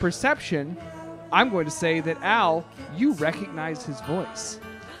that perception, I'm going to say that, Al, you recognize his voice.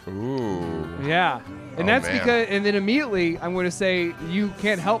 Ooh. Yeah. And Oh, that's man. because, and then immediately I'm going to say you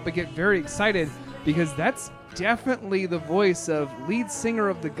can't help but get very excited because definitely the voice of lead singer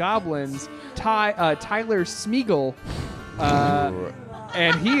of the Goblins, Tyler Smeagol, Ooh.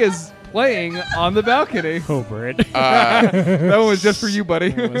 and he is playing on the balcony. Oh, Brett. That one was just for you,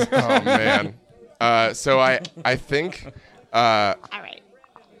 buddy. Oh man. So I think All right.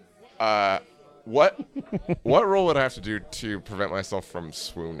 what role would I have to do to prevent myself from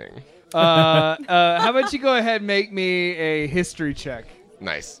swooning? How about you go ahead and make me a history check?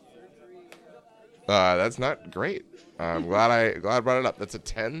 Nice. That's not great. I'm glad I brought it up. That's a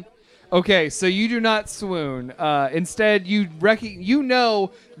 10. Okay, so you do not swoon. Instead, you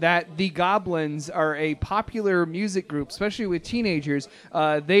know that the Goblins are a popular music group, especially with teenagers.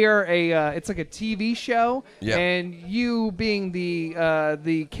 They are it's like a TV show, Yeah. and you, being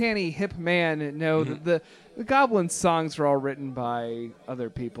the canny hip man, know that the Goblins songs are all written by other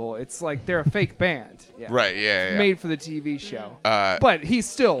people. It's like they're a fake band, Right. Yeah. made for the TV show. Uh, But he's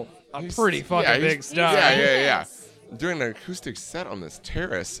still a he's- pretty fucking yeah, big he's- star. Yeah. Yes. Doing an acoustic set on this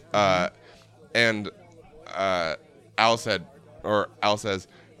terrace, and Al says,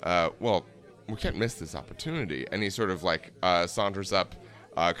 well, we can't miss this opportunity. And he sort of like saunters up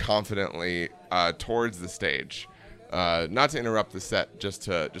confidently towards the stage, not to interrupt the set, just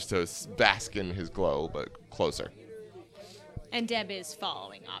to bask in his glow, but closer. And Deb is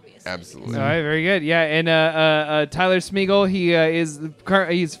following, obviously. Absolutely. All right, very good. Yeah, and Tyler Smeagol,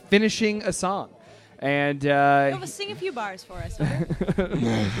 he's finishing a song, and Nova, sing a few bars for us, over.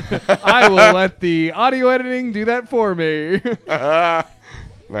 I will let the audio editing do that for me.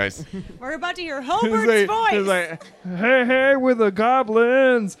 Nice. We're about to hear It's Hobart's voice. it's like, hey, we're the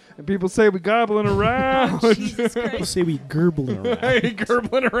goblins, and people say we gobbling around, Jesus I'll Christ. say we gurgling around. hey,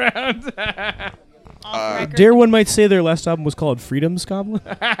 gurgling around. Off record. Dare one might say their last album was called Freedom's Goblin?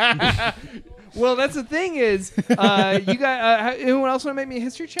 Well, that's the thing is, you got anyone else want to make me a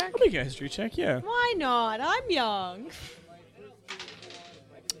history check? I'll make a history check, yeah. Why not? I'm young.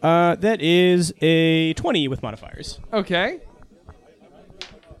 That is a 20 with modifiers. Okay.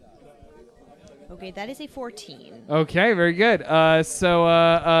 Okay, that is a 14. Okay, very good.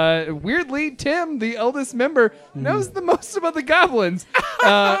 So weirdly, Tim, the eldest member, knows the most about the goblins.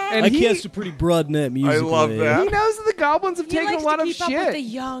 And I he cast a pretty broad net musically. love that. he knows that the goblins have He taken likes a lot to of keep up with the shit.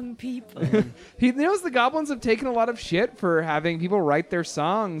 young people. He knows the goblins have taken a lot of shit for having people write their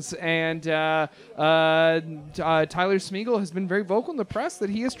songs. And Tyler Smeagol has been very vocal in the press that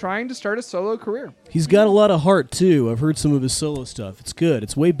he is trying to start a solo career. He's got a lot of heart, too. I've heard some of his solo stuff. It's good.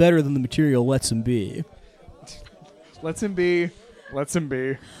 It's way better than the material lets him be. Lets him be. Lets him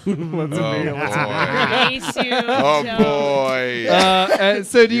be. Lets him be. Lets him be. Way too Oh dope. boy.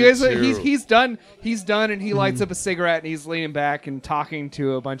 So do you guys? too. He's done. He's done, and he lights up a cigarette, and he's leaning back and talking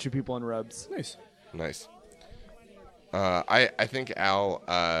to a bunch of people in robes. Nice. Nice. I think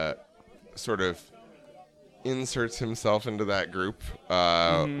Al sort of inserts himself into that group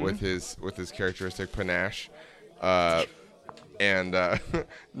with his characteristic panache, and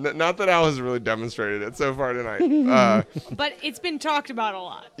not that Al has really demonstrated it so far tonight. But it's been talked about a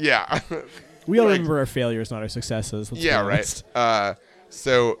lot. Yeah, We all Like- remember our failures, not our successes. Let's be yeah, honest. right.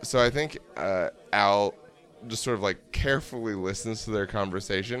 So I think Al just sort of like carefully listens to their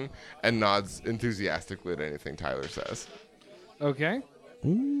conversation and nods enthusiastically at anything Tyler says. Okay.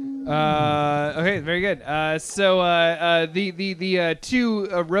 Okay, very good. So the two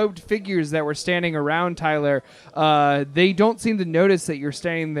robed figures that were standing around Tyler, they don't seem to notice that you're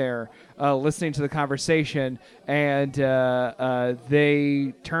standing there listening to the conversation, and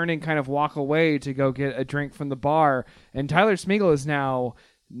they turn and kind of walk away to go get a drink from the bar. And Tyler Smeagol is now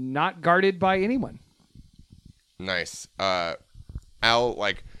not guarded by anyone. Nice. Al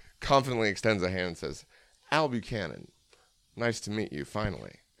like confidently extends a hand and says, "Al Buchanan, nice to meet you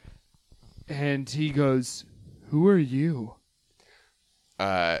finally." And he goes, "Who are you?"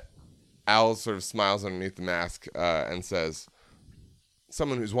 Al sort of smiles underneath the mask and says,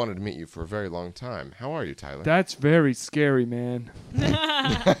 "Someone who's wanted to meet you for a very long time. How are you, Tyler?" That's very scary, man.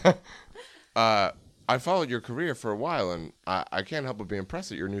 I followed your career for a while, and I can't help but be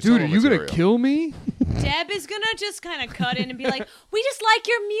impressed at your new Dude, solo are you material. gonna kill me? Deb is gonna just kind of cut in and be like, "We just like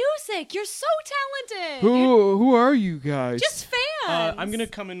your music. You're so talented. Who are you guys? Just fans." I'm gonna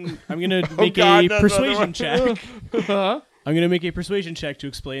come in. I'm gonna make God, a that's persuasion another check. Huh? I'm gonna make a persuasion check to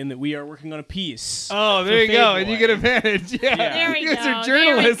explain that we are working on a piece. Oh, there for you go, Fade and you Boy. get advantage. Yeah, There we you guys go. are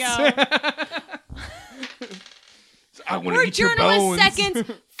There we journalists. I want to We're eat your journalists bones.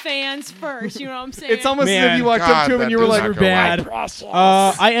 second, fans first. You know what I'm saying? It's almost as if Man. you walked up God, to him that and you were does like, not Super go bad.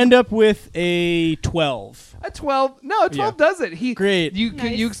 well. I end up with a 12. a 12. No, a 12 does it. Great. You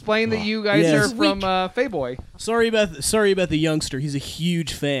Nice. you explain that you guys Yes. are from Fayboy. Sorry about the youngster. He's a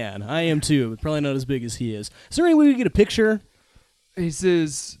huge fan. I am too, but probably not as big as he is. Is there any way we can get a picture? He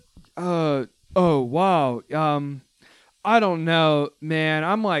says, oh wow, I don't know, man.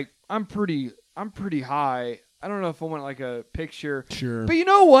 I'm pretty high. I don't know if I want like a picture. Sure. But you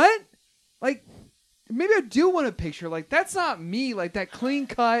know what? Like, maybe I do want a picture. Like, that's not me. Like that clean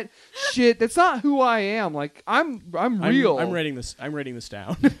cut shit. That's not who I am. Like, I'm real. I'm writing this. I'm writing this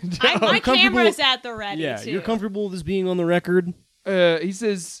down. my comfortable- camera's at the ready. Yeah, too. you're comfortable with this being on the record? He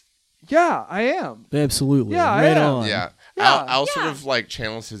says, yeah, I am. Absolutely. Yeah, I right am. on. Yeah. Yeah. Al sort Yeah. of like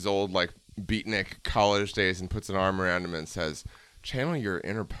channels his old like beatnik college days and puts an arm around him and says, "Channel your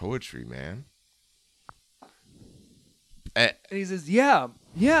inner poetry, man." And And he says, yeah.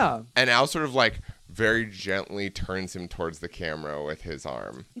 Al sort of like very gently turns him towards the camera with his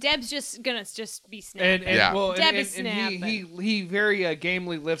arm. Deb's just gonna be snapping. And Yeah. well, Deb and is snapping. he very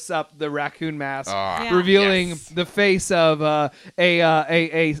gamely lifts up the raccoon mask, Yeah. revealing Yes. the face of a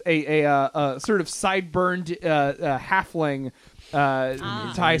sort of sideburns halfling Ty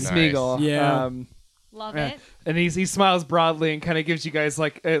Nice. Smeagol. Yeah. Love Yeah. it. And he smiles broadly and kind of gives you guys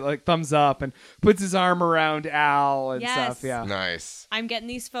like thumbs up and puts his arm around Al and Yes. stuff. Yeah. Nice. I'm getting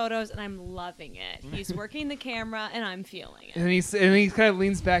these photos and I'm loving it. He's working the camera and I'm feeling it. And he kind of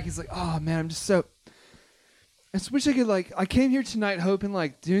leans back. He's like, "Oh man, I'm just so. I just wish I could like. I came here tonight hoping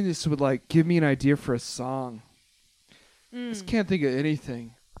like doing this would like give me an idea for a song. I just can't think of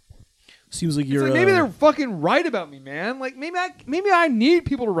anything. Seems like It's you're. like maybe they're fucking right about me, man. Like maybe I need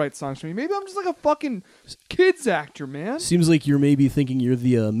people to write songs for me. Maybe I'm just like a fucking kids actor, man. Seems like you're maybe thinking you're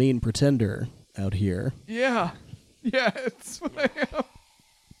the main pretender out here. Yeah, it's what I am.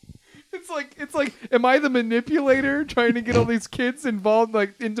 It's like, am I the manipulator trying to get all these kids involved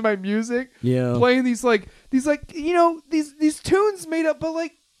like into my music? Yeah. Playing these tunes made up by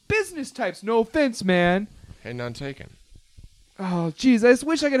like business types. No offense, man. Hey, none taken. Oh, jeez, I just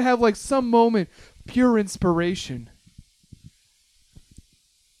wish I could have like some moment, pure inspiration.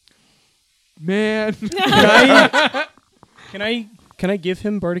 Man, Can I give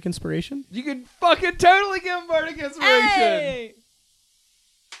him bardic inspiration? you can fucking totally give him bardic inspiration. Hey!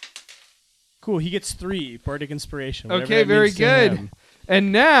 Cool. He gets 3 bardic inspiration. whatever Okay, that very means to good. him.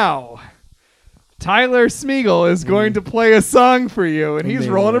 And now, Tyler Smeagol is going to play a song for you, and he's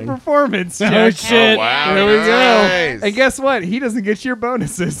rolling a Amazing. performance check. Oh, shit. Oh, wow. There we go. Nice. And guess what? He doesn't get your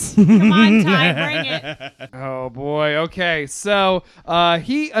bonuses. Come on, Ty, bring it. Oh boy. Okay. So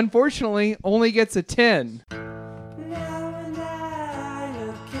he unfortunately only gets a 10. Now when I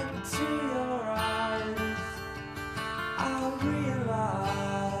look into your eyes, I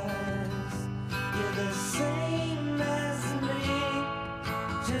realize you're the same as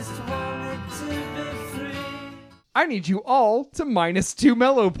me. Just wanted to be free. I need you all to -2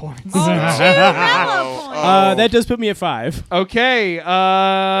 mellow points. Oh, 2 mellow points. That does put me at 5. Okay.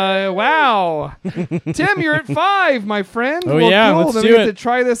 Wow. Tim, you're at 5, my friend. Oh, well, yeah, Cool. let's Then do we get it. to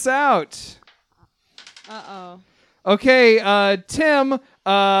try this out. Uh-oh. Okay, Tim,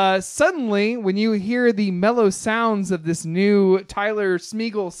 suddenly when you hear the mellow sounds of this new Tyler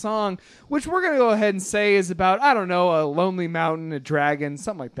Smeagol song, which we're going to go ahead and say is about, I don't know, a lonely mountain, a dragon,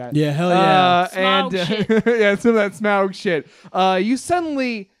 something like that. Yeah, hell yeah. Smaug shit. Yeah, some of that Smaug shit. You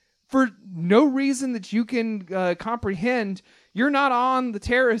suddenly, for no reason that you can comprehend, you're not on the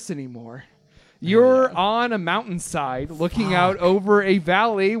terrace anymore. You're on a mountainside looking out over a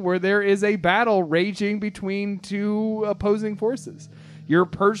valley where there is a battle raging between 2 opposing forces. You're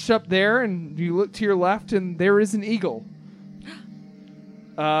perched up there and you look to your left and there is an eagle.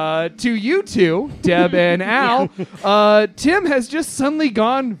 To you two, Deb and Al, Tim has just suddenly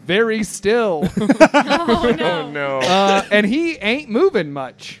gone very still. Oh, no. Oh, no. And he ain't moving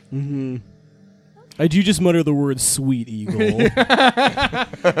much. I do just mutter the word "sweet eagle."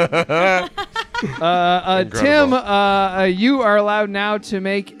 Tim, you are allowed now to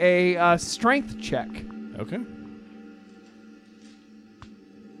make a strength check. Okay.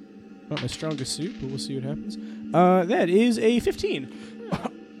 Not my strongest suit, but we'll see what happens. That is a 15.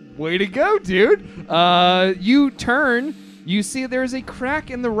 Way to go, dude. You turn, you see there's a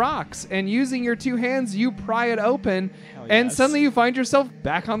crack in the rocks, and using your two hands, you pry it open, and yes. suddenly you find yourself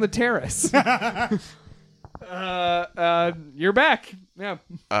back on the terrace. You're back. Yeah.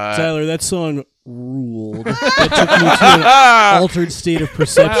 Tyler, that song ruled. That took me to an altered state of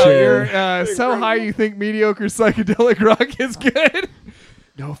perception. Wow, you're so high you think mediocre psychedelic rock is good.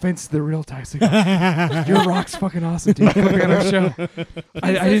 No offense to the real Tyson. Your rock's fucking awesome, dude. Put me on our show.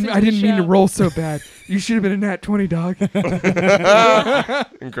 I didn't mean to roll so bad. You should have been a nat 20, dog.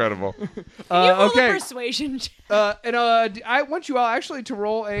 Incredible. Can you roll okay. a persuasion check? I want you all actually to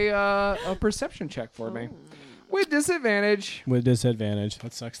roll a perception check for me. With disadvantage. With disadvantage.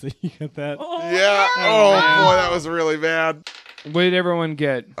 That sucks that you got that. Yeah. Oh, boy, that was really bad. What did everyone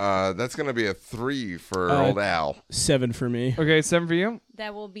get? That's going to be a 3 for old Al. 7 for me. Okay, 7 for you.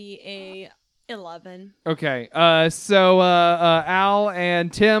 That will be a 11. Okay, so Al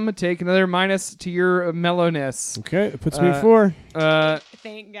and Tim take another minus to your mellowness. Okay, it puts me at 4.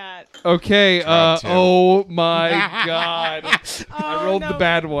 Thank God. Okay, God, Tim. oh my God. I rolled the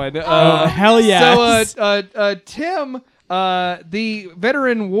bad one. Hell yes. So, Tim, the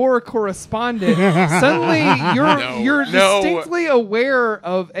veteran war correspondent, suddenly you're No. distinctly aware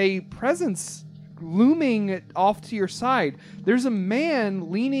of a presence looming off to your side. There's a man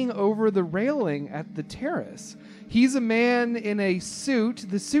leaning over the railing at the terrace. He's a man in a suit.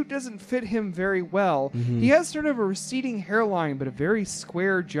 The suit doesn't fit him very well. He has sort of a receding hairline, but a very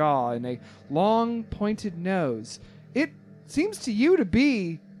square jaw and a long, pointed nose. It seems to you to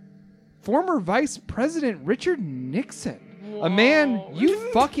be former Vice President Richard Nixon, a man you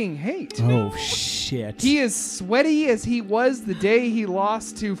fucking hate. Oh, shit. He is sweaty as he was the day he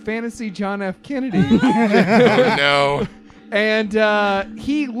lost to Fantasy John F. Kennedy. Oh, no. And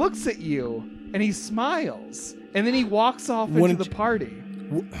he looks at you and he smiles. And then he walks off into the party.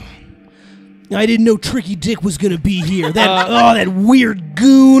 I didn't know Tricky Dick was going to be here. That weird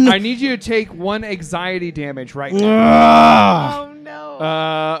goon. I need you to take 1 anxiety damage right now. Oh,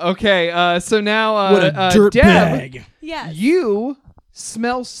 no. Okay, so now what a dirt Deb, bag. Yes. you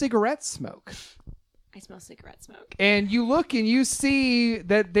smell cigarette smoke. I smell cigarette smoke. And you look and you see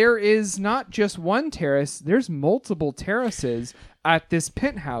that there is not just one terrace, there's multiple terraces at this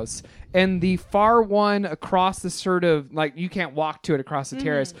penthouse. And the far one across the sort of, like, you can't walk to it across the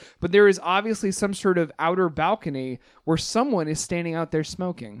terrace, but there is obviously some sort of outer balcony where someone is standing out there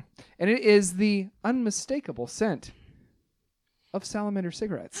smoking. And it is the unmistakable scent of salamander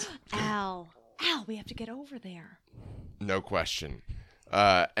cigarettes. Ow. Ow, we have to get over there. No question.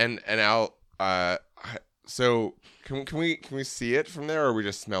 And Al, so can we see it from there, or are we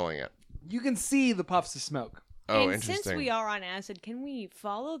just smelling it? You can see the puffs of smoke. Oh, and interesting. since we are on acid, can we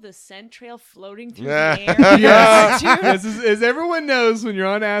follow the scent trail floating through Yeah. the air? Yes. As everyone knows, when you're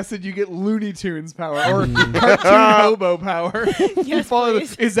on acid, you get Looney Tunes power or cartoon hobo power. You follow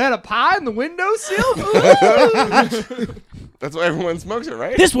please. is that a pie in the windowsill? That's why everyone smokes it,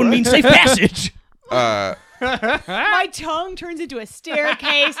 right? This one means safe passage. My tongue turns into a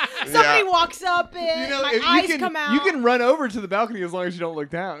staircase. Somebody walks up and my eyes come out. You can run over to the balcony as long as you don't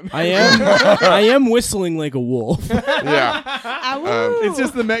look down. I am whistling like a wolf. Yeah. Ow. It's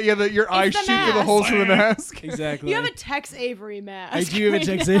just your eyes the shoot through the holes in the mask. Exactly. You have a Tex Avery mask. I do have a right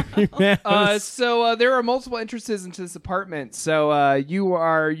Tex now. Avery mask. So there are multiple entrances into this apartment. So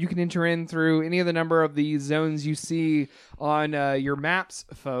you can enter in through any of the number of the zones you see on your maps,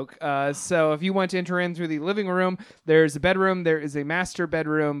 folk. So if you want to enter in through the living room, there's a bedroom, there is a master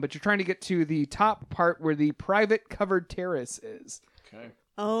bedroom, but you're trying to get to the top part where the private covered terrace is.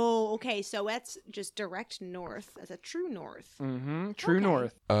 Oh, okay. So that's just direct north. That's a true north. Mm-hmm. True Okay.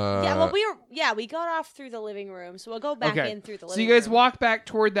 north. Yeah, well, we got off through the living room, so we'll go back in through the living room. So you guys walk back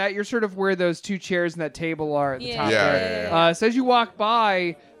toward that. You're sort of where those 2 chairs and that table are at the top Yeah, there. yeah. So as you walk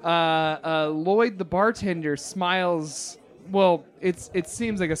by, Lloyd the bartender smiles. Well, it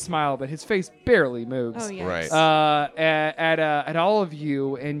seems like a smile, but his face barely moves. Oh, yeah. Right. At all of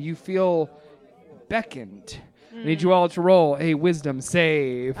you, and you feel beckoned. I need you all to roll a wisdom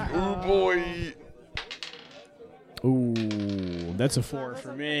save. Oh boy. Ooh, that's a 4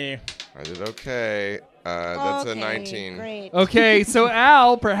 for me. I did okay. That's a 19. Great. Okay, so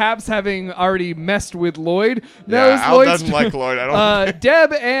Al, perhaps having already messed with Lloyd, Yeah, knows Al Lloyd's doesn't like Lloyd. I don't.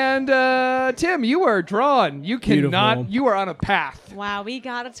 Deb and Tim, you are drawn. You cannot. Beautiful. You are on a path. Wow, we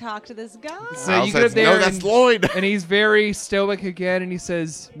gotta talk to this guy. So Al you get up says, there no, that's and, Lloyd. and he's very stoic again, and he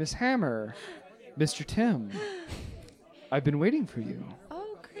says, "Miss Hammer, Mr. Tim, I've been waiting for you.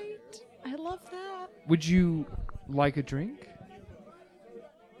 Oh, great. I love that. Would you like a drink?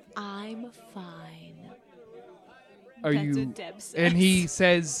 I'm fine. Are That's you?" what Deb says. And he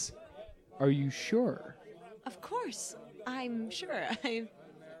says, "Are you sure?" Of course. I'm sure. I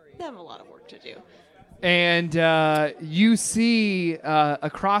have a lot of work to do. And you see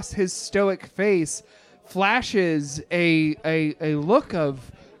across his stoic face flashes a look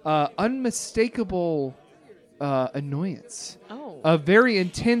of unmistakable annoyance. Oh. A very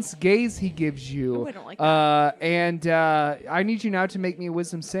intense gaze he gives you. Oh, I don't like that. And I need you now to make me a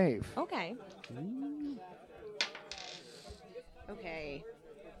wisdom save. Okay. Okay.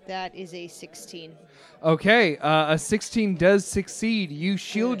 That is a 16. Okay, a 16 does succeed. You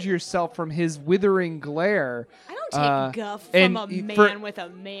shield yourself from his withering glare. I don't take guff and from a man for- with a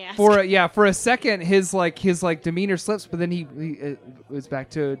mask. For a second, his demeanor slips, but then he was back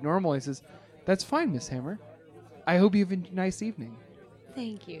to normal. He says, "That's fine, Miss Hammer. I hope you have a nice evening,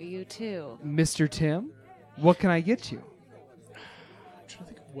 Thank you. You too. Mr. Tim. What can I get you?" I'm trying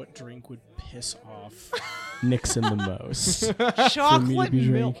to think of what drink would piss off Nixon the most. for me to Chocolate be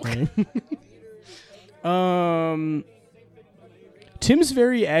milk. drinking. Tim's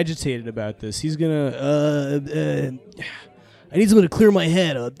very agitated about this. He's gonna. I need someone to clear my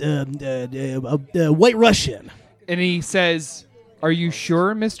head. White Russian. And he says, "Are you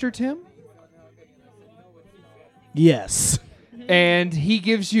sure, Mr. Tim?" Yes. And he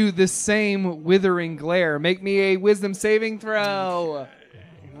gives you the same withering glare. Make me a wisdom saving throw.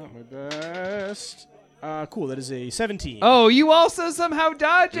 Not my best. Cool. That is a 17. Oh, you also somehow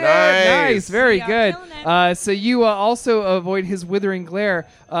dodge it. Nice. Very We are good. killing it. So you also avoid his withering glare.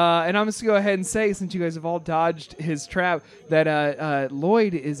 And I'm just going to go ahead and say, since you guys have all dodged his trap, that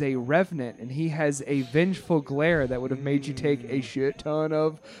Lloyd is a revenant, and he has a vengeful glare that would have made you take a shit ton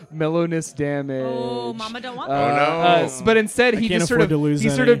of mellowness damage. Oh, Mama don't want Oh, no. But instead, he can't just sort afford of to lose he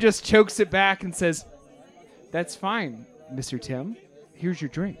sort any. of just chokes it back and says, "That's fine, Mr. Tim. Here's your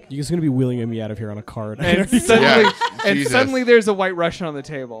drink." You guys gonna be wheeling me out of here on a cart? And suddenly, Yeah, and Jesus. suddenly there's a White Russian on the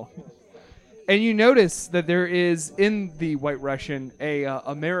table. And you notice that there is in the White Russian a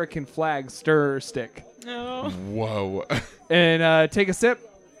American flag stir stick. No. Whoa. And take a sip.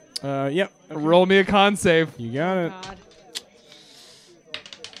 Yep. Roll me a con save. You got it. God.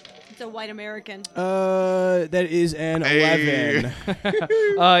 It's a white American. That is an Hey.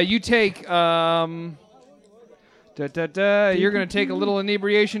 11. You take You're gonna take a little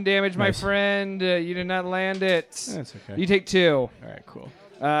inebriation damage, my Nice. friend. You did not land it. That's okay. You take 2. All right, cool.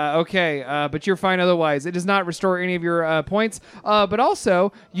 Okay, but you're fine otherwise. It does not restore any of your points. But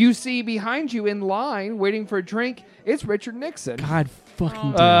also, you see behind you in line, waiting for a drink, it's Richard Nixon. God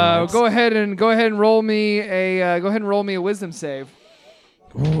fucking damn it. Go ahead and roll me a wisdom save.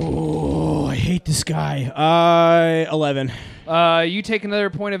 Oh, I hate this guy. 11. You take another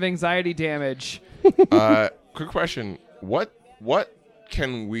point of anxiety damage. Quick question. What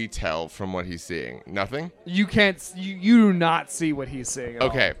can we tell from what he's seeing? Nothing? You can't. You do not see what he's seeing. At all.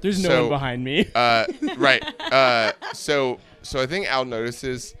 Okay. There's no so, one behind me. Right. So I think Al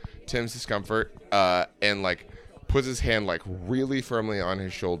notices Tim's discomfort and like puts his hand like really firmly on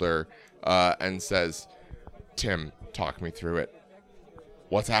his shoulder and says, "Tim, talk me through it.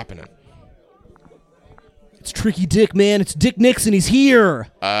 What's happening?" It's Tricky Dick, man. It's Dick Nixon. He's here.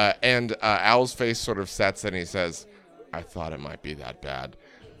 And Al's face sort of sets and he says, "I thought it might be that bad."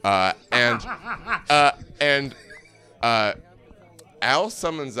 And Al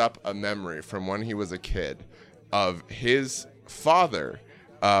summons up a memory from when he was a kid of his father,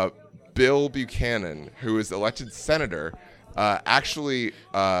 Bill Buchanan, who was elected senator, actually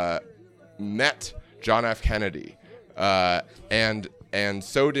met John F. Kennedy, and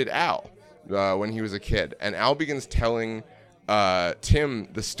so did Al when he was a kid. And Al begins telling Tim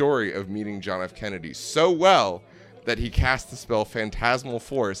the story of meeting John F. Kennedy so well that he casts the spell Phantasmal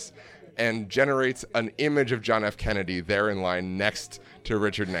Force and generates an image of John F. Kennedy there in line next to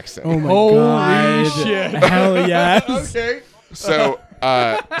Richard Nixon. Oh my Holy god. shit. Hell yes. Okay. So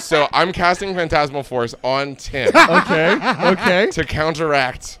I'm casting Phantasmal Force on Tim Okay. to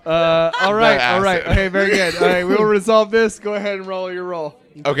counteract. All right. That All right. acid. Okay. Very good. All right. We'll resolve this. Go ahead and roll your roll.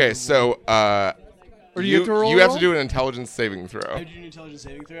 Okay, so Or do you have to roll you a have roll? to do an intelligence saving I throw. do an intelligence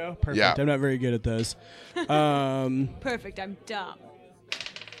saving throw? Perfect. Yeah. I'm not very good at those. Perfect. I'm dumb.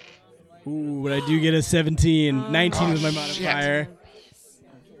 Ooh, but I do get a 17. 19 was my modifier.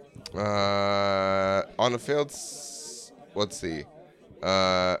 On a failed. Let's see.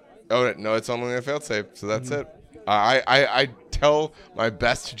 No, it's only a failed save, so that's it. I tell my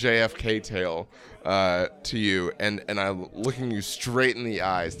best JFK tale to you, and I'm looking you straight in the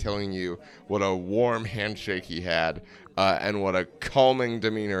eyes, telling you what a warm handshake he had, and what a calming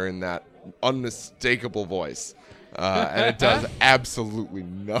demeanor in that unmistakable voice. And it does absolutely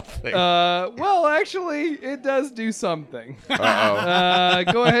nothing. Well, actually, it does do something.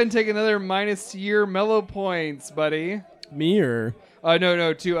 Uh-oh. Go ahead and take another minus to your mellow points, buddy. Me or?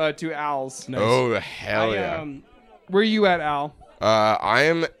 No, to Al's. Nice. Oh, hell yeah. Where are you at, Al? I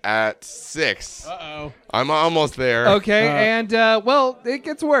am at 6. Uh-oh. I'm almost there. Okay, and well, it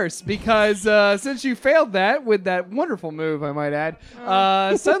gets worse because since you failed that with that wonderful move, I might add,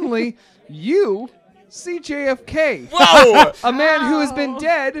 suddenly you see JFK, Whoa! a man who has been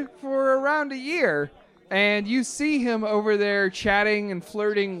dead for around a year, and you see him over there chatting and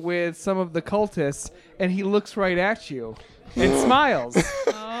flirting with some of the cultists, and he looks right at you and smiles,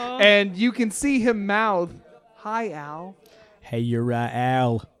 and you can see him mouth, "Hi, Al." Hey, you're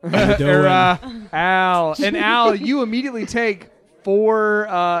Al. How you doing? Al. And Al, you immediately take 4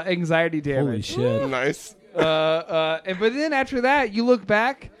 anxiety Holy damage. shit. Nice. But then after that, you look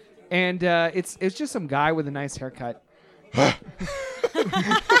back, and it's just some guy with a nice haircut.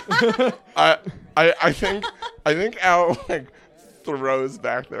 I think Al throws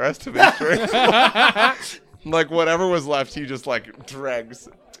back the rest of his drink. Whatever was left, he just dregs.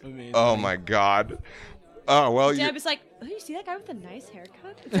 Amazing. Oh my god. Oh well. Deb is like, oh, you see that guy with a nice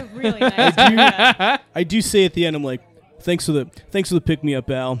haircut? It's a really nice haircut. I do say at the end, I'm like, thanks for the pick me up,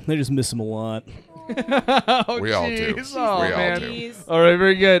 Al. I just miss him a lot. Oh, We all do. jeez. Oh, We all man. do. Jeez. All right,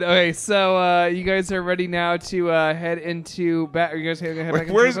 very good. Okay, so you guys are ready now to head into back. Are you guys going to head back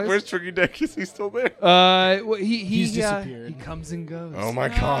into Where's the place? Tricky Dick? Is he still there? He's disappeared. He comes and goes. Oh my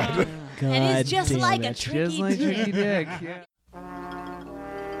god. God And he's just damn like a it. tricky Just like dick. Tricky Dick. Yeah.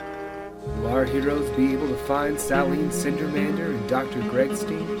 Will our heroes be able to find Saline Cindermander and Dr.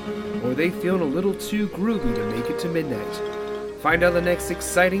 Gregstein? Or are they feeling a little too groovy to make it to midnight? Find out the next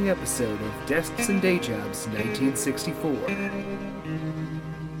exciting episode of Desks and Day Jobs 1964.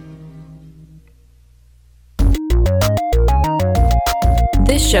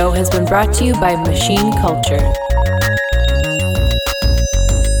 This show has been brought to you by Machine Culture.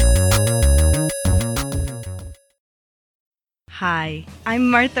 Hi, I'm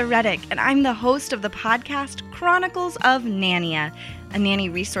Martha Reddick, and I'm the host of the podcast Chronicles of Nania, a nanny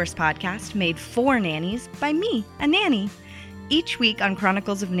resource podcast made for nannies by me, a nanny. Each week on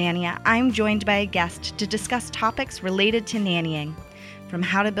Chronicles of Nania, I'm joined by a guest to discuss topics related to nannying. From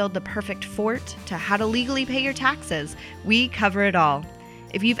how to build the perfect fort to how to legally pay your taxes, we cover it all.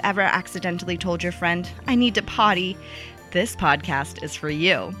 If you've ever accidentally told your friend, I need to potty, this podcast is for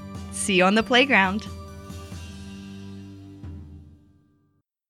you. See you on the playground.